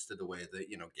analogous to the way that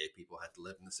gay people had to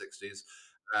live in the '60s,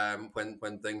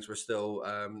 when things were still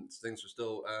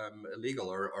illegal,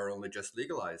 or only just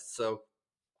legalized. So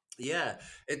yeah,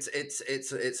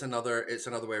 it's another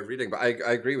way of reading. But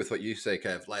I agree with what you say,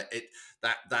 Kev. Like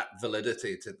that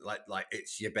validity to like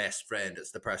it's your best friend,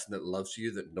 it's the person that loves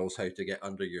you, that knows how to get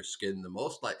under your skin the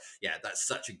most. Like, yeah, that's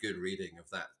such a good reading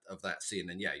of that scene.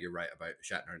 And yeah, you're right about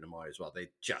Shatner and Nimoy as well. They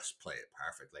just play it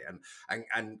perfectly.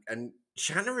 And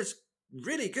Shatner is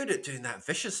really good at doing that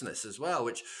viciousness as well,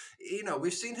 which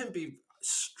we've seen him be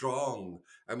strong,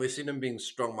 and we've seen him being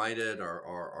strong-minded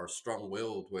or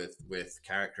strong-willed with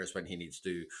characters when he needs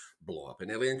to blow up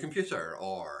an alien computer,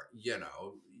 or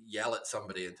yell at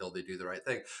somebody until they do the right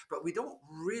thing. But we don't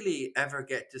really ever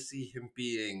get to see him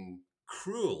being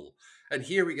cruel, and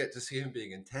here we get to see him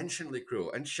being intentionally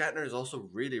cruel. And Shatner is also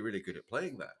really, really good at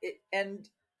playing that. And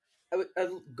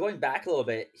going back a little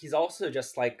bit, he's also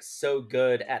just like so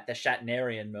good at the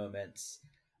Shatnerian moments,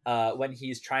 when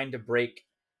he's trying to break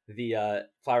the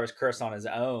Flowers curse on his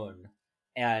own,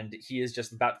 and he is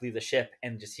just about to leave the ship,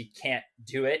 and just he can't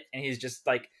do it, and he's just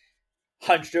like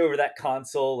hunched over that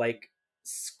console, like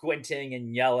squinting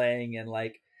and yelling, and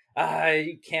like,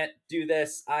 you can't do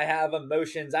this. I have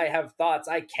emotions. I have thoughts.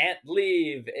 I can't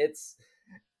leave. It's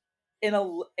in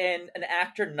an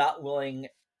actor not willing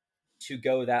to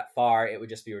go that far, it would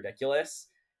just be ridiculous,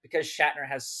 because Shatner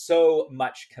has so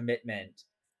much commitment.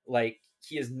 Like,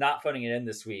 he is not phoning it in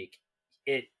this week.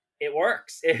 It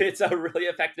works. It's a really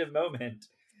effective moment.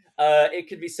 It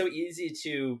could be so easy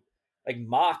to like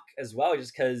mock as well,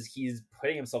 just because he's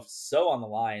putting himself so on the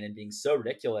line and being so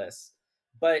ridiculous.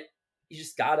 But you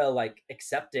just gotta like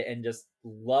accept it and just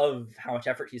love how much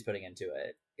effort he's putting into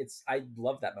it. I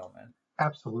love that moment.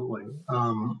 Absolutely.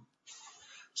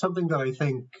 Something that I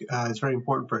think is very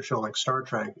important for a show like Star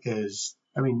Trek is,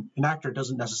 I mean, an actor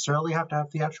doesn't necessarily have to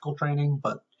have theatrical training,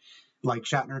 but like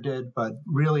Shatner did, but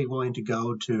really willing to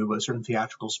go to a certain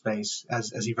theatrical space,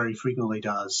 as he very frequently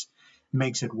does,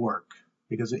 makes it work.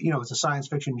 Because, it's a science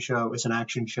fiction show, it's an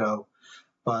action show,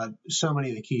 but so many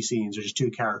of the key scenes are just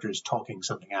two characters talking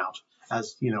something out,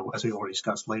 as we already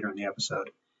discussed later in the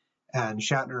episode. And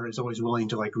Shatner is always willing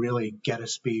to like really get a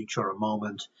speech or a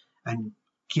moment and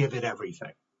give it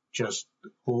everything. Just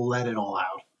let it all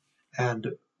out.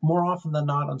 And more often than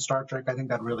not on Star Trek, I think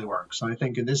that really works. And I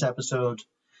think in this episode,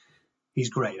 he's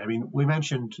great. I mean, we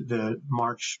mentioned the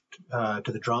march to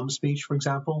the drum speech, for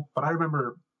example, but I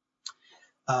remember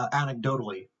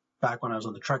anecdotally, back when I was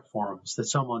on the Trek forums, that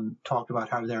someone talked about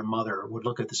how their mother would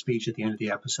look at the speech at the end of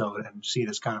the episode and see it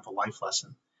as kind of a life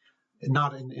lesson.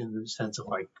 Not in the sense of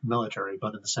like military,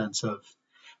 but in the sense of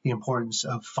the importance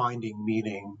of finding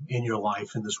meaning in your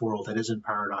life in this world that isn't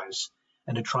paradise,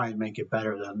 and to try and make it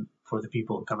better than for the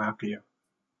people who come after you.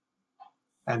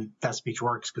 And that speech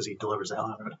works because he delivers the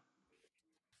hell out of it.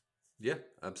 Yeah,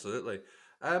 absolutely.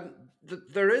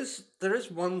 There is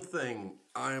one thing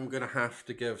I am going to have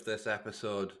to give this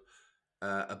episode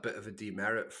a bit of a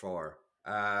demerit for,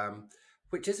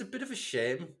 which is a bit of a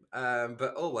shame.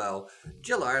 But oh well.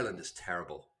 Jill Ireland is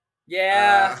terrible.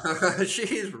 Yeah.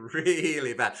 She's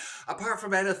really bad. Apart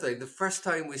from anything, the first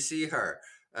time we see her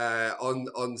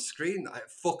on screen,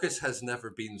 focus has never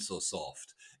been so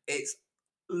soft. It's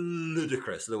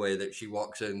ludicrous the way that she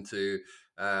walks into.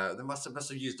 They must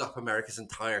have used up America's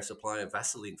entire supply of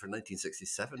Vaseline for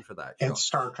 1967 for that. And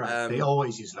Star Trek, they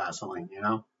always use Vaseline,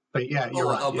 But yeah, you're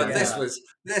right. Oh, but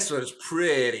this was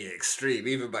pretty extreme,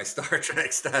 even by Star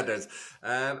Trek standards.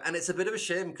 And it's a bit of a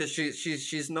shame because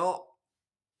she's not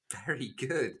very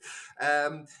good.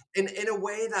 In a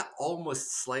way that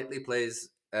almost slightly plays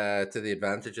to the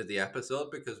advantage of the episode,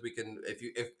 because we can,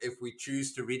 if we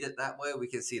choose to read it that way, we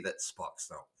can see that Spock's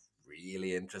not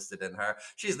really interested in her.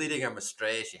 She's leading him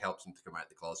astray. She helps him to come out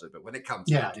the closet, but when it comes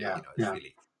to it,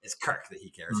 really, it's Kirk that he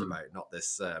cares about, not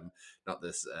this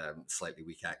slightly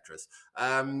weak actress.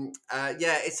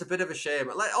 It's a bit of a shame.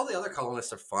 Like, all the other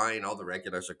colonists are fine, all the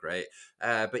regulars are great,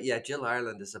 but yeah, Jill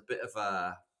Ireland is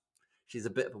she's a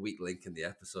bit of a weak link in the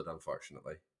episode,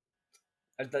 unfortunately.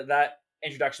 That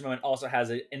introduction moment also has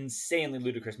an insanely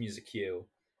ludicrous music cue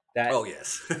that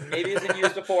maybe hasn't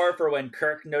used before for when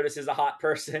Kirk notices a hot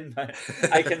person, but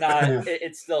I cannot.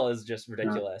 It still is just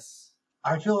ridiculous.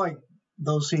 I feel like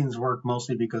those scenes work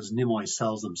mostly because Nimoy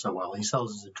sells them so well. He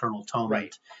sells his internal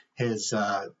atonement, his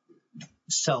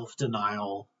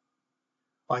self-denial.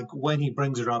 Like when he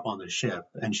brings her up on the ship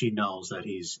and she knows that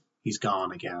he's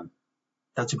gone again.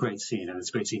 That's a great scene, and it's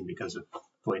a great scene because of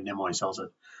the way Nimoy sells it.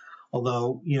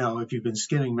 Although, if you've been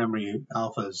skimming Memory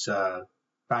Alpha's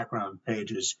background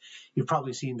pages, you've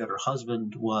probably seen that her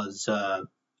husband was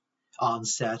on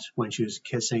set when she was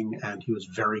kissing, and he was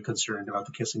very concerned about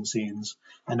the kissing scenes.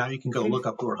 And now you can go look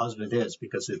up who her husband is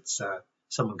because it's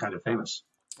someone kind of famous.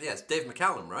 Yeah, it's Dave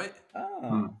McCallum, right?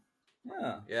 Oh,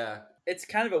 Yeah. It's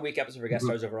kind of a weak episode for guest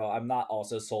stars overall. I'm not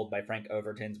also sold by Frank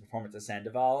Overton's performance as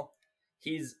Sandoval.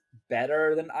 He's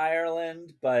better than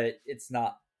Ireland, but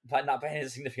not by any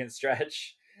significant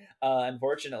stretch.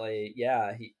 Unfortunately,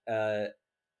 yeah, he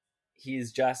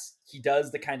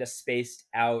does the kind of spaced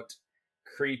out,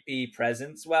 creepy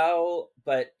presence well,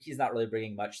 but he's not really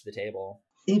bringing much to the table.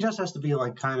 He just has to be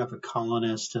like kind of a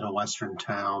colonist in a Western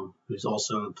town who's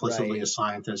also implicitly Right. a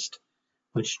scientist,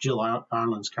 which Jill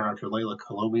Ireland's character, Layla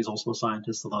Kalomi, is also a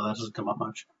scientist, although that doesn't come up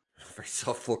much. Very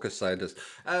soft focus scientist.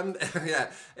 Yeah,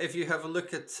 if you have a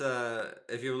look at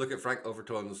Frank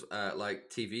Overton's like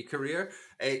TV career,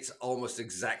 it's almost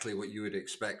exactly what you would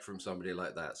expect from somebody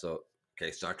like that. So,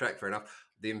 okay, Star Trek, fair enough.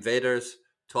 The Invaders,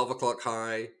 12 O'Clock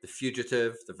High, The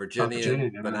Fugitive, The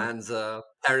Virginian, Bonanza,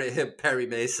 Perry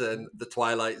Mason, The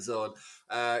Twilight Zone.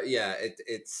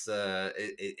 It's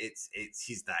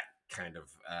he's that kind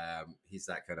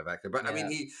of actor. But I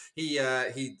mean,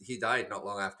 he died not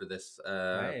long after this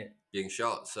being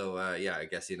shot. So I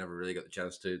guess he never really got the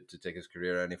chance to take his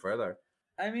career any further.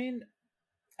 I mean,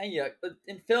 and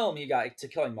in film you got To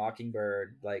Kill a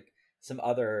Mockingbird, like some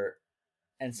other,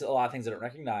 and so a lot of things I don't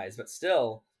recognize, but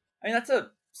still, I mean, that's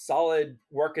a solid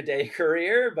workaday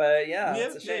career. But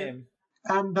it's a shame.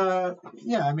 And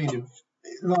I mean,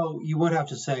 though you would have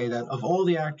to say that of all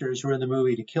the actors who were in the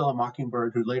movie To Kill a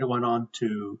Mockingbird, who later went on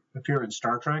to appear in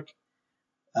Star Trek,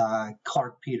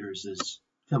 Clark Peters is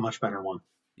a much better one.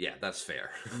 Yeah, that's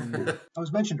fair. I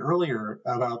was mentioned earlier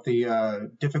about the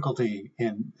difficulty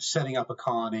in setting up a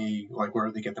colony, like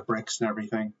where they get the bricks and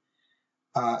everything.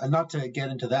 And not to get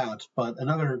into that, but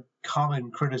another common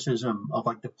criticism of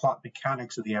like the plot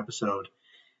mechanics of the episode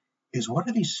is, what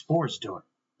are these spores doing?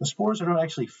 The spores are not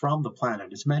actually from the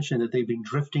planet. It's mentioned that they've been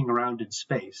drifting around in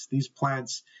space. These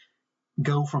plants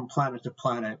go from planet to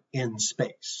planet in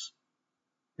space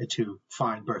to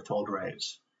find Berthold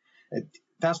rays.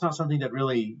 That's not something that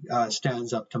really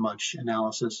stands up to much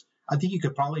analysis. I think you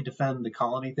could probably defend the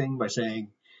colony thing by saying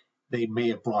they may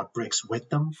have brought bricks with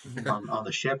them on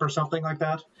the ship or something like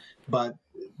that. But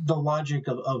the logic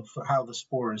of how the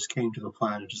spores came to the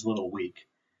planet is a little weak,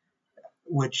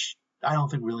 which I don't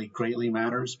think really greatly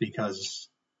matters because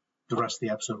the rest of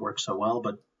the episode works so well,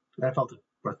 but I felt it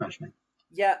worth mentioning.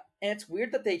 Yeah, and it's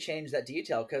weird that they changed that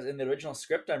detail, because in the original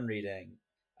script I'm reading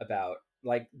about,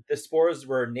 like, the spores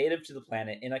were native to the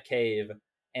planet in a cave,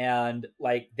 and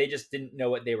like they just didn't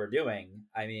know what they were doing.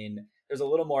 I mean, there's a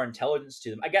little more intelligence to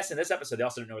them. I guess in this episode they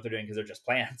also don't know what they're doing because they're just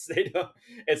plants. They don't.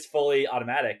 It's fully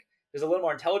automatic. There's a little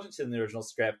more intelligence in the original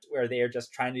script where they are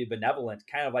just trying to be benevolent,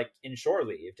 kind of like in Shore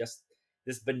Leave, just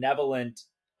this benevolent,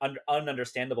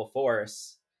 ununderstandable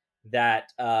force that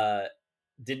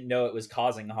didn't know it was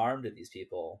causing harm to these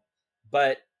people.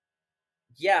 But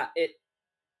yeah,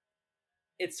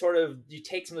 it's sort of, you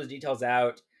take some of those details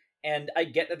out, and I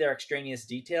get that they're extraneous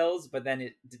details, but then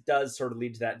it does sort of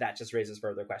lead to that just raises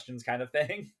further questions kind of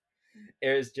thing.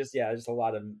 There's just a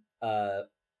lot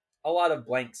of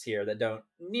blanks here that don't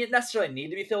necessarily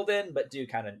need to be filled in, but do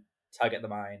kind of tug at the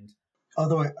mind.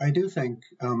 Although I do think,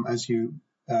 as you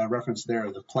referenced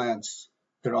there, the plants,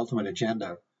 their ultimate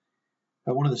agenda,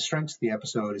 one of the strengths of the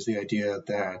episode is the idea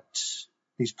that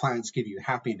these plants give you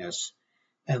happiness,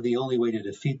 and the only way to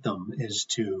defeat them is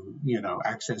to,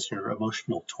 access your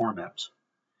emotional torment.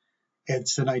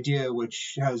 It's an idea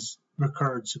which has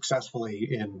recurred successfully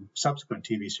in subsequent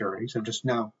TV series, and just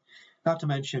now, not to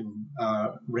mention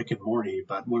Rick and Morty,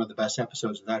 but one of the best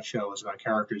episodes of that show is about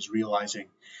characters realizing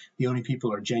the only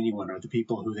people who are genuine are the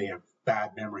people who they have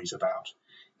bad memories about.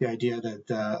 The idea that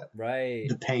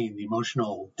the pain, the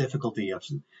emotional difficulty of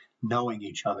knowing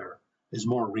each other is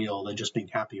more real than just being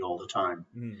happy all the time.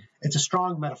 It's a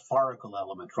strong metaphorical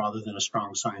element rather than a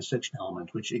strong science fiction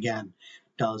element, which again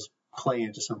does play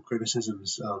into some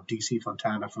criticisms of DC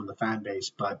Fontana from the fan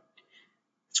base, but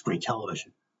it's great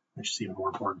television, which is even more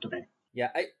important to me.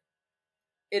 Yeah,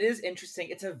 it is interesting.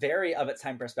 It's a very of its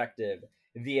time perspective.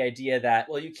 The idea that,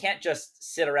 well, you can't just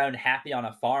sit around happy on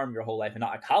a farm your whole life and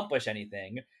not accomplish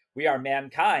anything. We are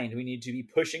mankind. We need to be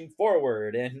pushing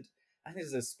forward. And I think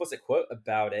there's an explicit quote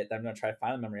about it that I'm going to try to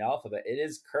find in Memory Alpha, but it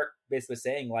is Kirk basically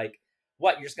saying, like,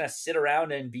 what, you're just going to sit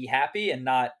around and be happy and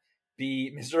not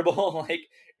be miserable, like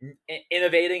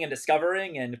innovating and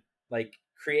discovering and like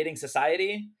creating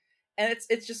society. And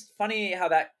it's just funny how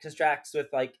that contrasts with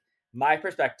like my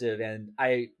perspective, and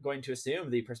I going to assume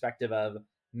the perspective of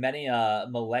many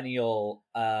millennial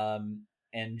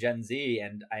and Gen Z.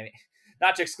 And I,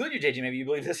 not to exclude you, JG, maybe you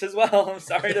believe this as well. I'm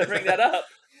sorry to bring that up,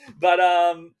 but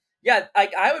yeah,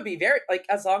 like I would be very like,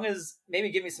 as long as maybe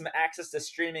give me some access to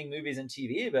streaming movies and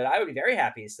TV, but I would be very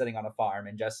happy sitting on a farm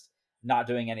and just not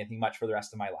doing anything much for the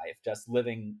rest of my life, just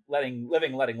living, letting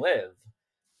live.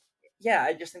 Yeah,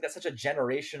 I just think that's such a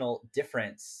generational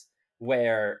difference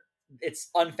where it's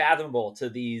unfathomable to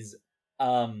these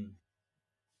um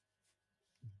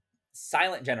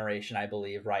silent generation, I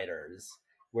believe, writers,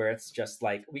 where it's just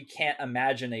like we can't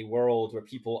imagine a world where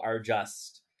people are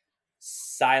just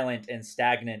silent and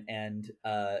stagnant and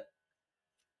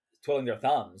twiddling their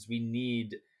thumbs.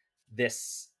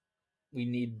 This we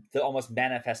need the almost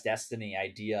manifest destiny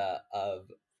idea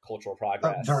of cultural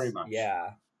progress. Very much.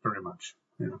 Yeah. Very much.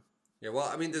 Yeah. Yeah, well,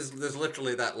 I mean, there's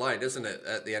literally that line, isn't it?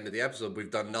 At the end of the episode, we've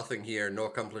done nothing here, no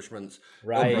accomplishments,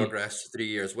 Right. no progress, 3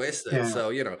 years wasted. Yeah.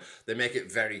 So they make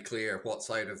it very clear what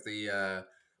side of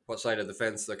the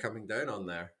fence they're coming down on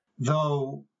there.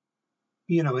 Though,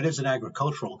 it is an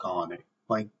agricultural colony.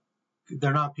 Like,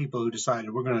 they're not people who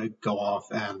decided we're going to go off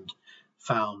and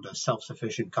found a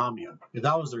self-sufficient commune. If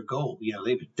that was their goal,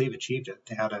 they've achieved it.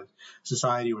 They had a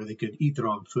society where they could eat their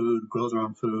own food, grow their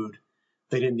own food.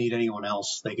 They didn't need anyone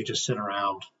else. They could just sit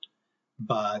around.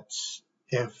 But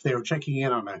if they were checking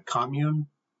in on a commune,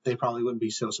 they probably wouldn't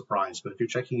be so surprised. But if you're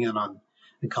checking in on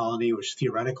a colony, which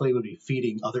theoretically would be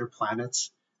feeding other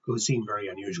planets, it would seem very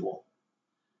unusual.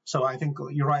 So I think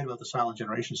you're right about the silent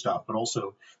generation stuff, but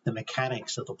also the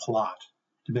mechanics of the plot.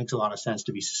 It makes a lot of sense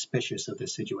to be suspicious of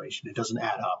this situation. It doesn't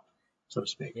add up, so to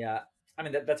speak. Yeah. I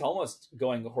mean, that's almost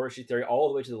going horseshoe theory all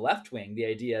the way to the left wing. The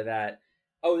idea that,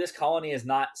 oh, this colony is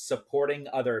not supporting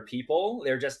other people.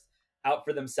 They're just out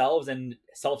for themselves and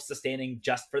self-sustaining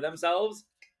just for themselves.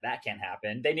 That can't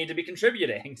happen. They need to be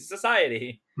contributing to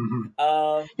society.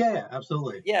 Mm-hmm. Yeah,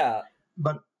 absolutely. Yeah.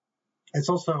 But it's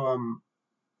also,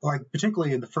 like,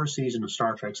 particularly in the first season of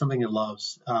Star Trek, something it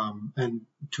loves, and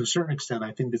to a certain extent,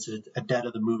 I think this is a debt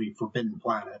of the movie Forbidden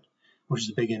Planet, which is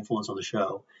a big influence on the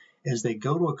show, is they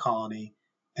go to a colony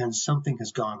and something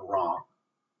has gone wrong.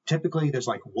 Typically, there's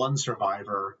like one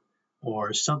survivor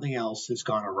or something else has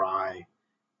gone awry,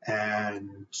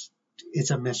 and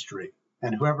it's a mystery.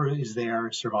 And whoever is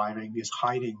there surviving is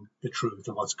hiding the truth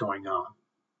of what's going on.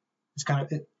 It's kind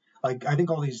of like, I think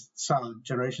all these silent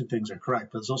generation things are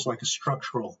correct, but there's also like a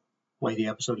structural way the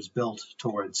episode is built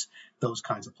towards those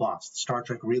kinds of plots. Star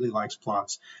Trek really likes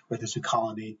plots where there's a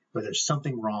colony, where there's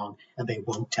something wrong, and they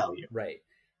won't tell you. Right.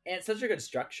 And it's such a good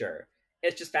structure.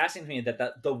 It's just fascinating to me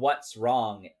that the what's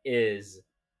wrong is,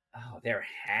 oh, they're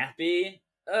happy.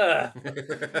 Ugh.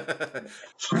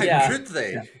 Yeah. Should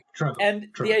they? Yeah. True. And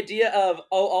the idea of,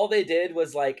 oh, all they did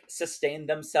was like sustain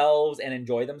themselves and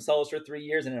enjoy themselves for 3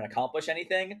 years and didn't accomplish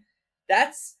anything.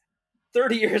 That's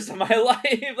 30 years of my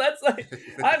life. That's like,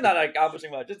 I'm not accomplishing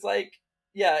much. It's like,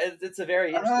 yeah, it's a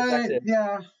very interesting perspective.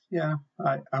 Yeah.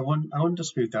 I wouldn't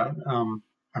dispute that.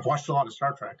 I've watched a lot of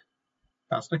Star Trek.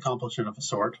 That's an accomplishment of a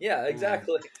sort. Yeah,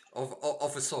 exactly.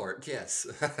 Of a sort, yes.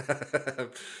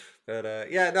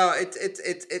 But yeah, no,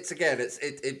 it's again,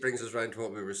 it brings us around to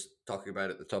what we were talking about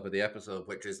at the top of the episode,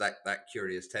 which is that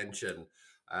curious tension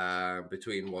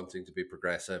between wanting to be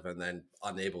progressive and then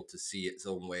unable to see its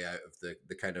own way out of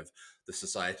the kind of the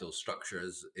societal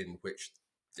structures in which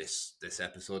this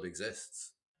episode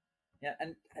exists. Yeah,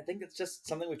 and I think it's just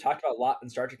something we've talked about a lot in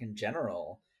Star Trek in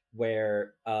general,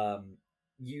 where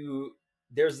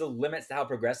there's the limits to how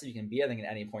progressive you can be, I think,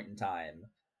 at any point in time.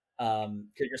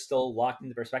 Because you're still locked in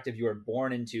the perspective you were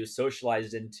born into,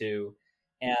 socialized into,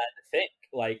 and think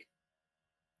like,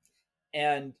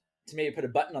 and to maybe put a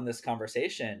button on this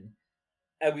conversation,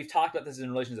 and we've talked about this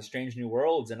in relation to Strange New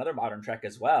Worlds and other modern Trek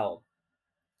as well.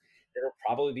 There will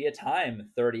probably be a time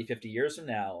 30, 50 years from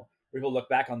now where people look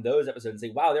back on those episodes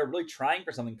and say, wow, they're really trying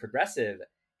for something progressive,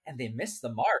 and they missed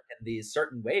the mark in these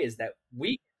certain ways that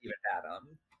we can't even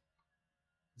fathom.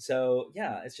 So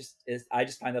yeah, I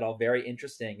just find that all very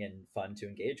interesting and fun to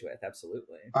engage with.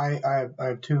 Absolutely. I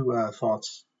have two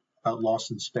thoughts about Lost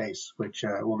in Space, which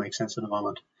will make sense in a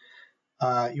moment.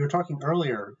 You were talking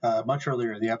earlier, much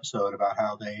earlier in the episode, about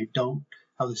how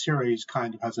the series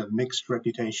kind of has a mixed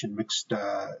reputation, mixed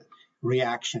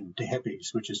reaction to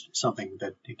hippies, which is something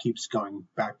that it keeps going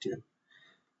back to.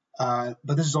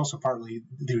 But this is also partly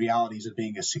the realities of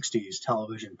being a 60s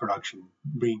television production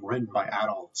being written by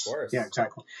adults. Of course. Yeah,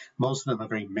 exactly. Most of them have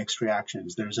very mixed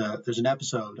reactions. There's an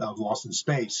episode of Lost in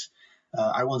Space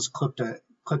I once clipped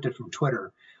it from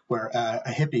Twitter where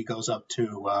a hippie goes up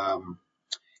to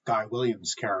Guy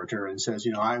Williams' character and says,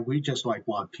 we just like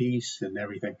want peace and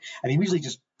everything, and he immediately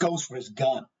just goes for his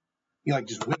gun. He like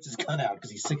just whips his gun out because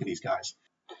he's sick of these guys.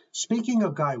 Speaking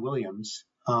of Guy Williams,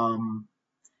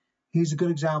 he's a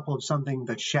good example of something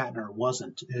that Shatner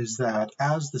wasn't, is that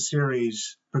as the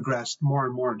series progressed more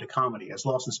and more into comedy, as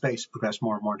Lost in Space progressed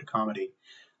more and more into comedy,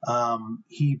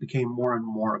 he became more and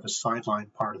more of a sideline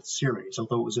part of the series,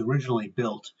 although it was originally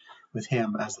built with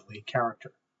him as the lead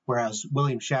character. Whereas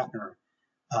William Shatner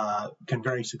can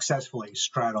very successfully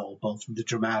straddle both the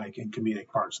dramatic and comedic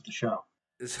parts of the show.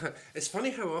 It's funny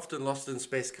how often Lost in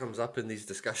Space comes up in these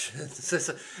discussions.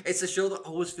 It's a show that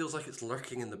always feels like it's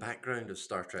lurking in the background of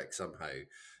Star Trek somehow.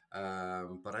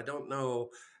 But I don't know.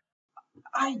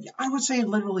 I would say it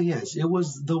literally is. It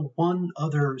was the one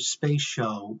other space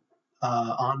show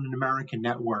on an American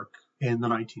network in the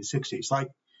 1960s. Like,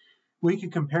 we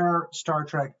could compare Star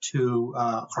Trek to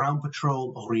Ground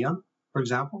Patrol Orion, for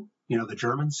example, the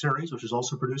German series, which was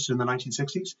also produced in the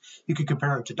 1960s. You could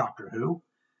compare it to Doctor Who.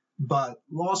 But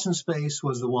Lost in Space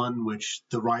was the one which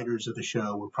the writers of the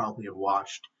show would probably have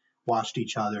watched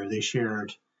each other. They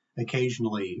shared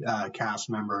occasionally cast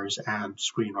members and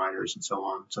screenwriters and so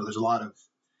on. So there's a lot of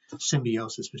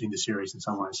symbiosis between the series in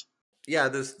some ways. Yeah,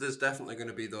 there's definitely going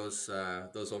to be those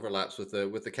overlaps with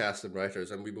the cast and writers,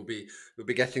 and we'll be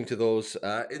getting to those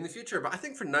in the future. But I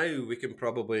think for now we can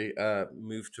probably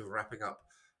move to wrapping up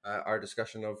our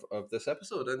discussion of this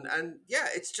episode. And yeah,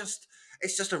 it's just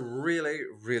a really,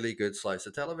 really good slice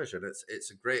of television.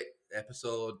 It's a great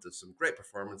episode. There's some great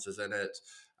performances in it,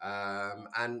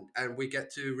 and we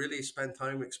get to really spend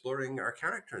time exploring our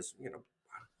characters.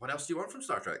 What else do you want from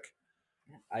Star Trek?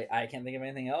 I can't think of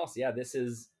anything else. Yeah, this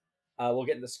is. We'll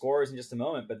get into the scores in just a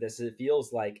moment, but it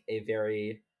feels like a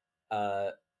very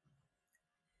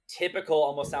typical.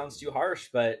 Almost sounds too harsh,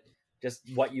 but just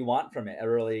what you want from it. A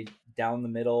really down the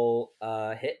middle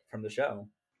hit from the show.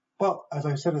 Well, as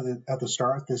I said at the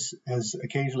start, this has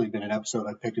occasionally been an episode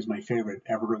I picked as my favorite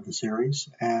ever of the series.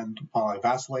 And while I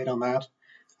vacillate on that,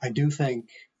 I do think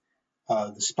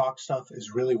the Spock stuff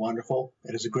is really wonderful.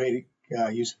 It is a great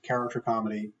use of character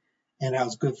comedy and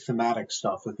has good thematic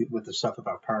stuff with the stuff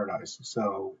about Paradise.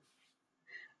 So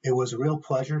it was a real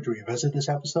pleasure to revisit this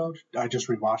episode. I just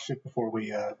rewatched it before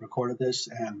we recorded this,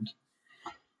 and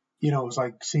it was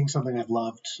like seeing something I'd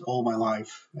loved all my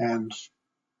life and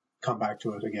come back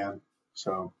to it again.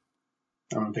 So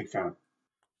I'm a big fan.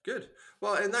 Good.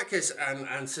 Well, in that case,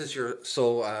 and since you're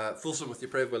so fulsome with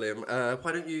your praise, William,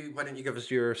 why don't you give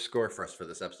us your score first for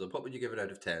this episode? What would you give it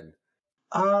out of 10?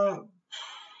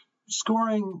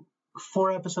 Scoring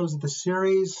 4 episodes of the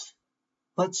series,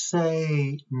 let's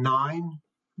say 9.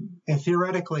 And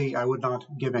theoretically, I would not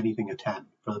give anything a 10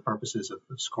 for the purposes of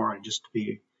scoring, just to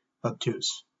be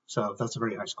obtuse. So that's a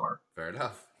very high score. Fair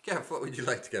enough. Kev, what would you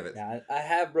like to give it? Yeah, I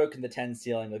have broken the 10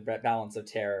 ceiling with Balance of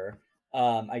Terror.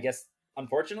 I guess,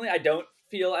 unfortunately, I don't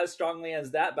feel as strongly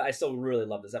as that, but I still really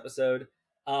love this episode.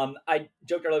 I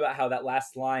joked earlier about how that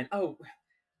last line,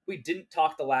 we didn't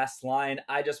talk the last line.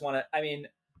 I just want to,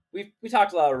 we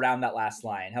talked a lot around that last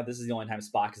line, how this is the only time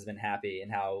Spock has been happy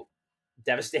and how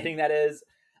devastating that is.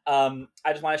 I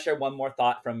just want to share one more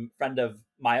thought from friend of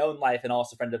my own life and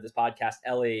also friend of this podcast,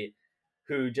 Ellie,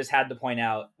 who just had to point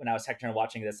out when I was texting her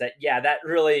watching this that, yeah, that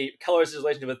really colors his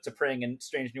relationship with T'Pring and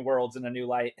Strange New Worlds in a new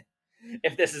light.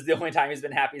 If this is the only time he's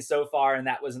been happy so far and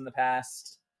that was in the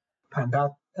past. And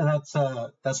that's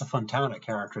a Fontana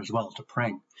character as well,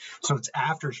 T'Pring. So it's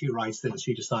after she writes this,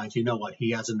 she decides, you know what,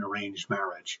 he has an arranged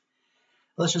marriage.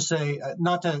 Let's just say,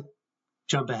 not to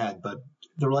jump ahead, but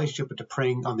the relationship with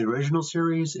T'Pring on the original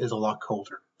series is a lot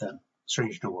colder than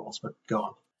Strange New Worlds, but go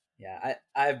on. Yeah,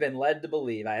 I've been led to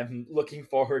believe. I am looking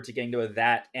forward to getting to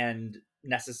that and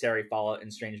necessary fallout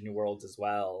in Strange New Worlds as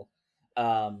well.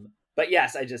 But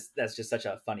yes, that's just such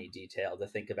a funny detail to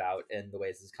think about in the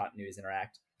ways these continuities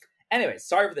interact. Anyway,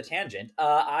 sorry for the tangent.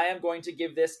 I am going to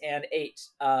give this an 8.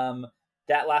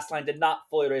 That last line did not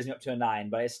fully raise me up to a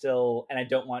 9, but I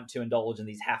don't want to indulge in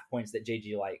these half points that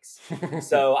JG likes.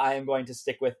 So I am going to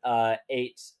stick with 8.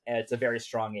 It's a very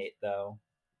strong 8, though.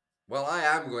 Well, I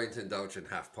am going to indulge in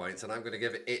half points, and I'm going to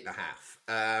give it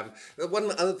 8.5.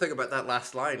 One other thing about that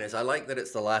last line is I like that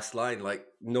it's the last line. Like,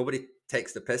 nobody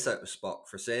takes the piss out of Spock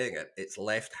for saying it. It's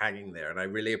left hanging there, and I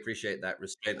really appreciate that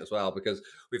restraint as well, because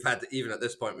we've had, even at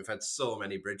this point, we've had so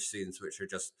many bridge scenes which are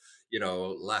just,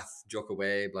 laugh, joke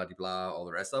away, blah, blah, blah, all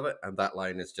the rest of it, and that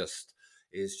line is just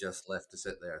left to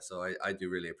sit there. So I do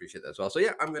really appreciate that as well. So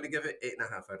yeah, I'm going to give it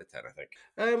 8.5 out of 10, I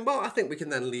think. Well, I think we can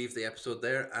then leave the episode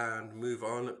there and move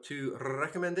on to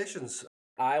recommendations.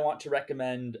 I want to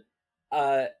recommend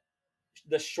Uh,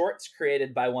 the shorts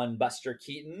created by one Buster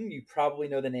Keaton. You probably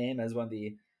know the name as one of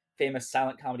the famous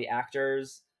silent comedy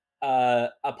actors. A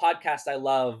podcast I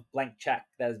love, Blank Check,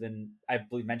 that has been, I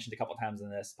believe, mentioned a couple times in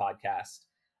this podcast.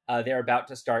 They're about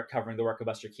to start covering the work of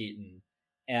Buster Keaton.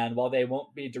 And while they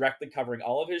won't be directly covering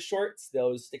all of his shorts,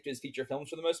 they'll stick to his feature films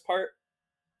for the most part.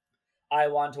 I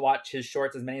wanted to watch his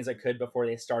shorts as many as I could before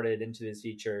they started into his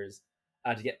features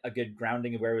to get a good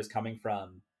grounding of where he was coming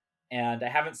from. And I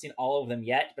haven't seen all of them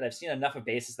yet, but I've seen enough of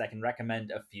basis that I can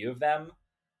recommend a few of them.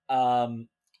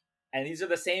 And these are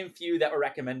the same few that were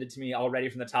recommended to me already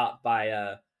from the top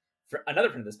by for another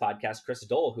friend of this podcast, Chris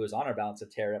Dole, who was on our Balance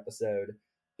of Terror episode.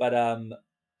 But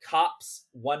Cops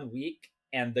 1 Week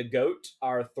and The Goat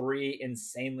are 3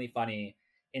 insanely funny,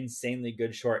 insanely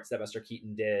good shorts that Buster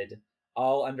Keaton did,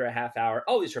 all under a half hour.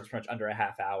 All these shorts are pretty much under a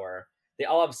half hour. They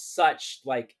all have such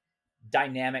like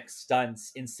dynamic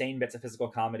stunts, insane bits of physical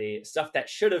comedy, stuff that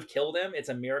should have killed him. It's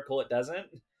a miracle it doesn't.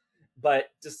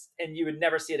 But just, and you would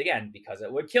never see it again because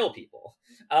it would kill people.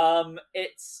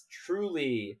 It's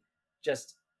truly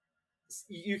just,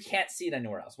 you can't see it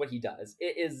anywhere else. What he does,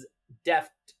 it is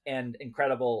deft and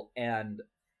incredible and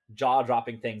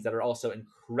jaw-dropping things that are also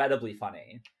incredibly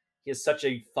funny. He has such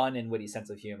a fun and witty sense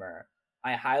of humor.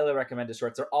 I highly recommend his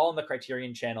shorts. They're all on the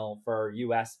Criterion channel for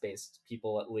US-based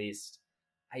people, at least.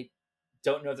 I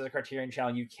don't know if there's a Criterion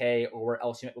channel in UK or where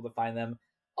else you might be able to find them.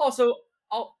 Also,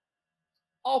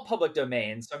 all public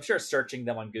domains, so I'm sure searching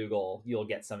them on Google, you'll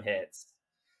get some hits.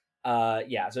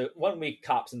 So 1 Week,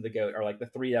 Cops, and The Goat are like the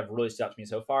 3 that have really stood out to me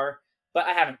so far, but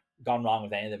I haven't gone wrong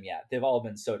with any of them yet. They've all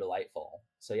been so delightful.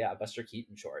 So yeah, Buster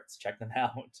Keaton shorts, check them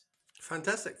out.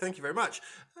 Fantastic. Thank you very much.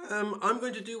 I'm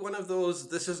going to do one of those,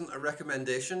 this isn't a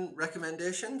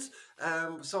recommendations.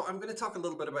 So I'm going to talk a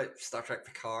little bit about Star Trek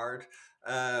Picard,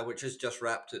 which has just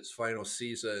wrapped its final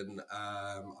season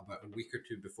about a week or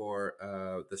two before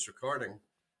this recording.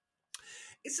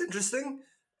 It's interesting.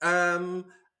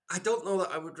 I don't know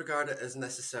that I would regard it as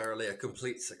necessarily a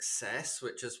complete success,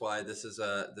 which is why this is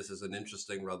an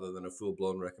interesting rather than a full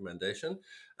blown recommendation.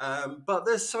 But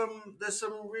there's some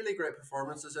really great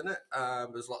performances in it.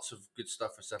 There's lots of good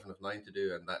stuff for 7 of 9 to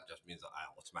do, and that just means that I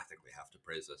automatically have to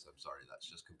praise this. I'm sorry, that's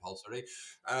just compulsory.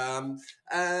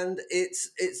 And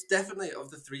it's definitely,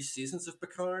 of the 3 seasons of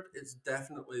Picard, it's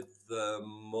definitely the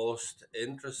most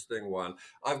interesting one.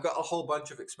 I've got a whole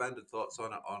bunch of expanded thoughts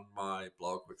on it on my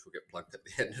blog, which will get plugged at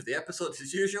the end of the episode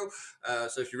as usual.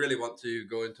 So if you really want to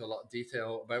go into a lot of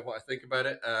detail about what I think about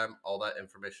it, all that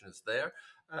information is there.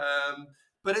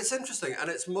 But it's interesting, and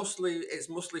it's mostly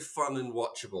fun and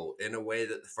watchable in a way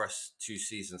that the first 2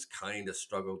 seasons kind of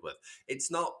struggled with. It's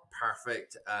not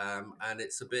perfect, and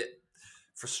it's a bit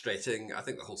frustrating. I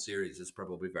think the whole series is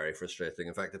probably very frustrating.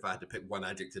 In fact, if I had to pick one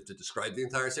adjective to describe the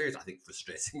entire series, I think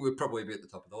frustrating would probably be at the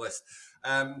top of the list.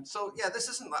 So yeah, this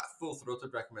isn't that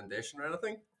full-throated recommendation or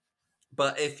anything.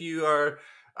 But if you are,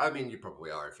 I mean, you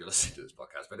probably are if you're listening to this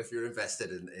podcast, but if you're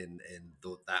invested in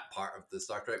that part of the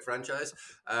Star Trek franchise,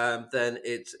 then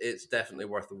it's definitely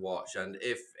worth a watch. And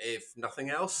if nothing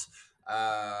else,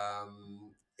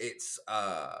 it's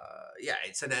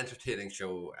an entertaining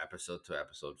show, episode to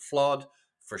episode, flawed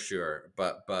for sure,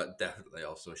 but definitely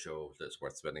also a show that's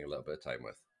worth spending a little bit of time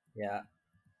with. Yeah,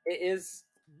 it is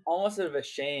almost sort of a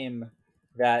shame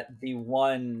that the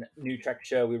one new Trek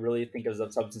show we really think is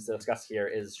of substance to discuss here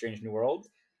is Strange New Worlds.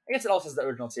 I guess it also has the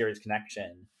original series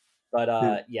connection, but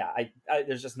I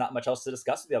there's just not much else to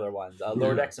discuss with the other ones.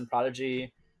 Lower Decks and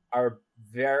Prodigy are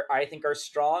I think are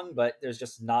strong, but there's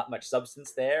just not much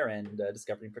substance there. And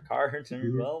Discovering Picard,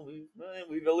 well,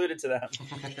 we've alluded to them.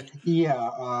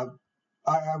 Yeah,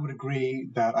 I would agree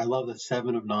that I love that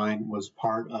 7 of 9 was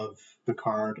part of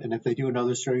Picard, and if they do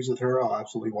another series with her, I'll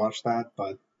absolutely watch that.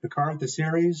 But Picard, the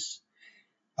series,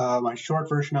 my short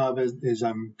version of it is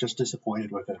I'm just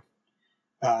disappointed with it.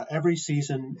 Every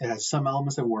season it has some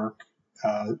elements that work,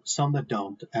 some that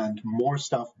don't, and more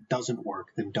stuff doesn't work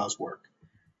than does work.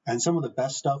 And some of the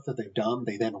best stuff that they've done,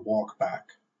 they then walk back,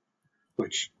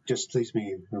 which just leaves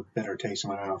me a bitter taste in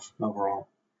my mouth overall.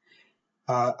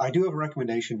 I do have a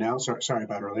recommendation now. Sorry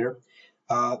about earlier.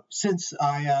 Since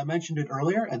I mentioned it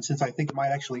earlier, and since I think it might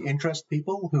actually interest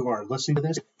people who are listening to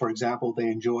this, for example, they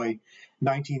enjoy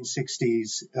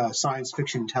 1960s science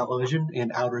fiction television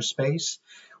in outer space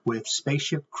with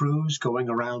spaceship crews going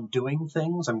around doing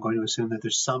things. I'm going to assume that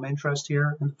there's some interest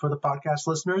here for the podcast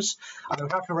listeners. I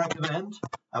would have to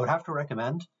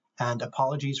recommend, and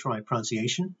apologies for my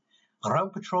pronunciation,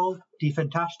 Raumpatrol, die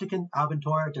fantastischen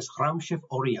Abenteuer des Raumschiff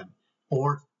Orion,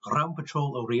 or Ground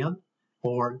Patrol Orion,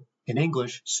 or in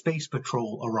English, Space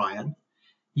Patrol Orion.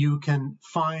 You can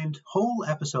find whole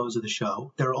episodes of the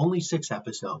show. There are only 6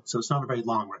 episodes, so it's not a very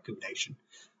long recommendation,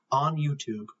 on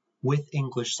YouTube with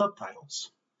English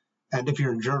subtitles. And if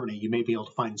you're in Germany, you may be able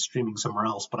to find it streaming somewhere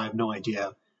else, but I have no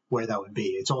idea where that would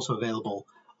be. It's also available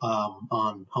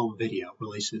on home video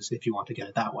releases if you want to get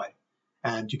it that way.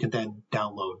 And you can then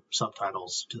download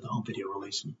subtitles to the home video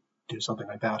release and do something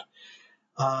like that.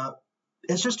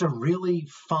 It's just a really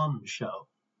fun show.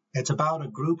 It's about a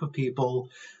group of people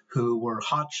who were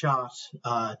hotshot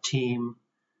team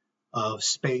of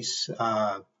space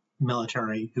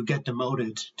military who get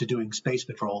demoted to doing space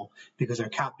patrol because their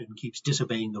captain keeps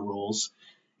disobeying the rules.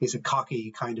 He's a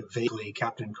cocky, kind of vaguely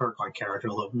Captain Kirk-like character,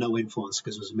 although no influence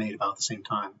because it was made about the same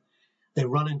time. They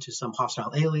run into some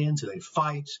hostile aliens who they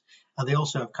fight, and they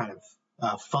also have kind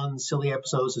of fun, silly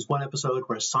episodes. There's one episode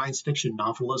where a science fiction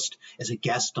novelist is a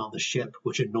guest on the ship,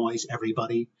 which annoys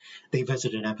everybody. They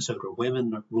visit an episode where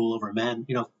women rule over men,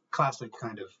 classic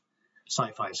kind of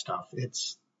sci-fi stuff.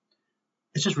 It's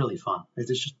just really fun. It's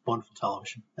just wonderful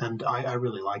television, and I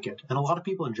really like it. And a lot of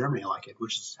people in Germany like it,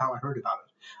 which is how I heard about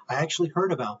it. I actually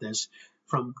heard about this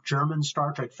from German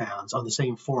Star Trek fans on the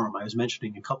same forum I was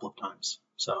mentioning a couple of times.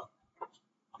 So,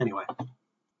 anyway,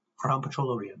 Crown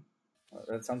Patrolorian.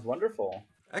 That sounds wonderful.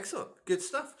 Excellent. Good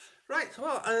stuff. Right,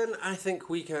 well, and I think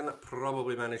we can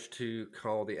probably manage to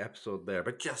call the episode there.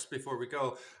 But just before we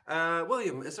go,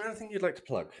 William, is there anything you'd like to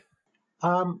plug?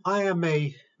 I am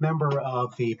a member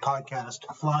of the podcast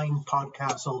Flying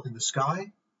Podcastle in the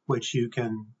Sky, which you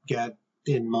can get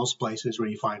in most places where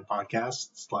you find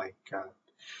podcasts, like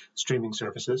streaming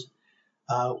services.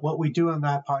 What we do on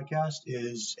that podcast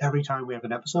is every time we have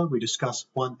an episode, we discuss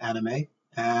one anime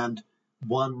and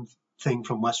one thing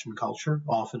from Western culture,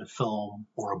 often a film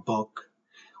or a book.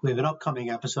 We have an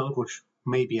upcoming episode, which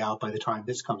may be out by the time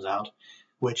this comes out,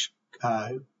 which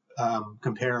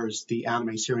compares the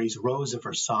anime series Rose of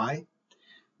Versailles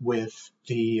with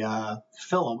the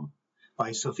film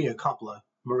by Sofia Coppola,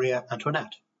 Maria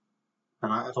Antoinette.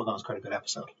 And I thought that was quite a good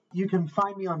episode. You can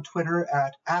find me on Twitter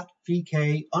at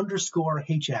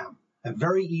VK_HM, a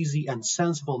very easy and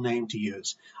sensible name to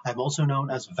use. I'm also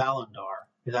known as Valendar,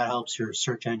 if that helps your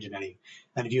search engine any.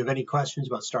 And if you have any questions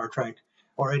about Star Trek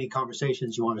or any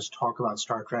conversations you want us to talk about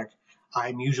Star Trek,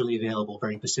 I'm usually available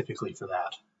very specifically for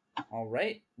that. All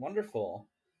right, wonderful.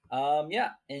 And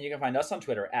you can find us on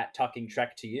Twitter at Talking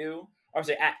Trek to You, or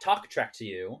say at Talk Trek to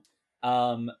You.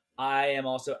 I am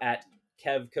also at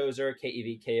Kev Kozer,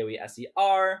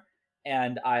 KEVKOESER,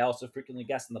 and I also frequently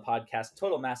guest on the podcast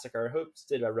Total Massacre,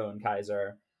 hosted by Rowan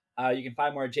Kaiser. You can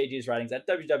find more of JG's writings at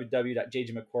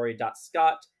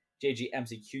www.jgmcquarrie.scott,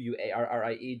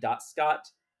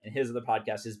 JGMCQUARRIE.scott, and his other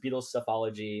podcast is Beatles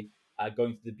Stuffology,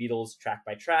 going through the Beatles track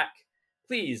by track.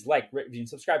 Please like, review, and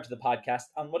subscribe to the podcast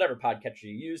on whatever podcatcher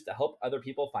you use to help other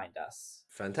people find us.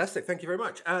 Fantastic. Thank you very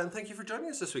much. And thank you for joining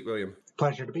us this week, William.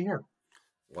 Pleasure to be here.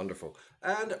 Wonderful.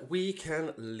 And we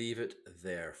can leave it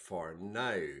there for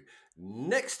now.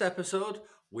 Next episode,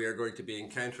 we are going to be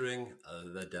encountering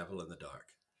the Devil in the Dark.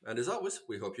 And as always,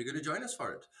 we hope you're going to join us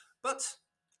for it. But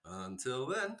until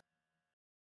then,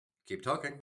 keep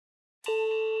talking.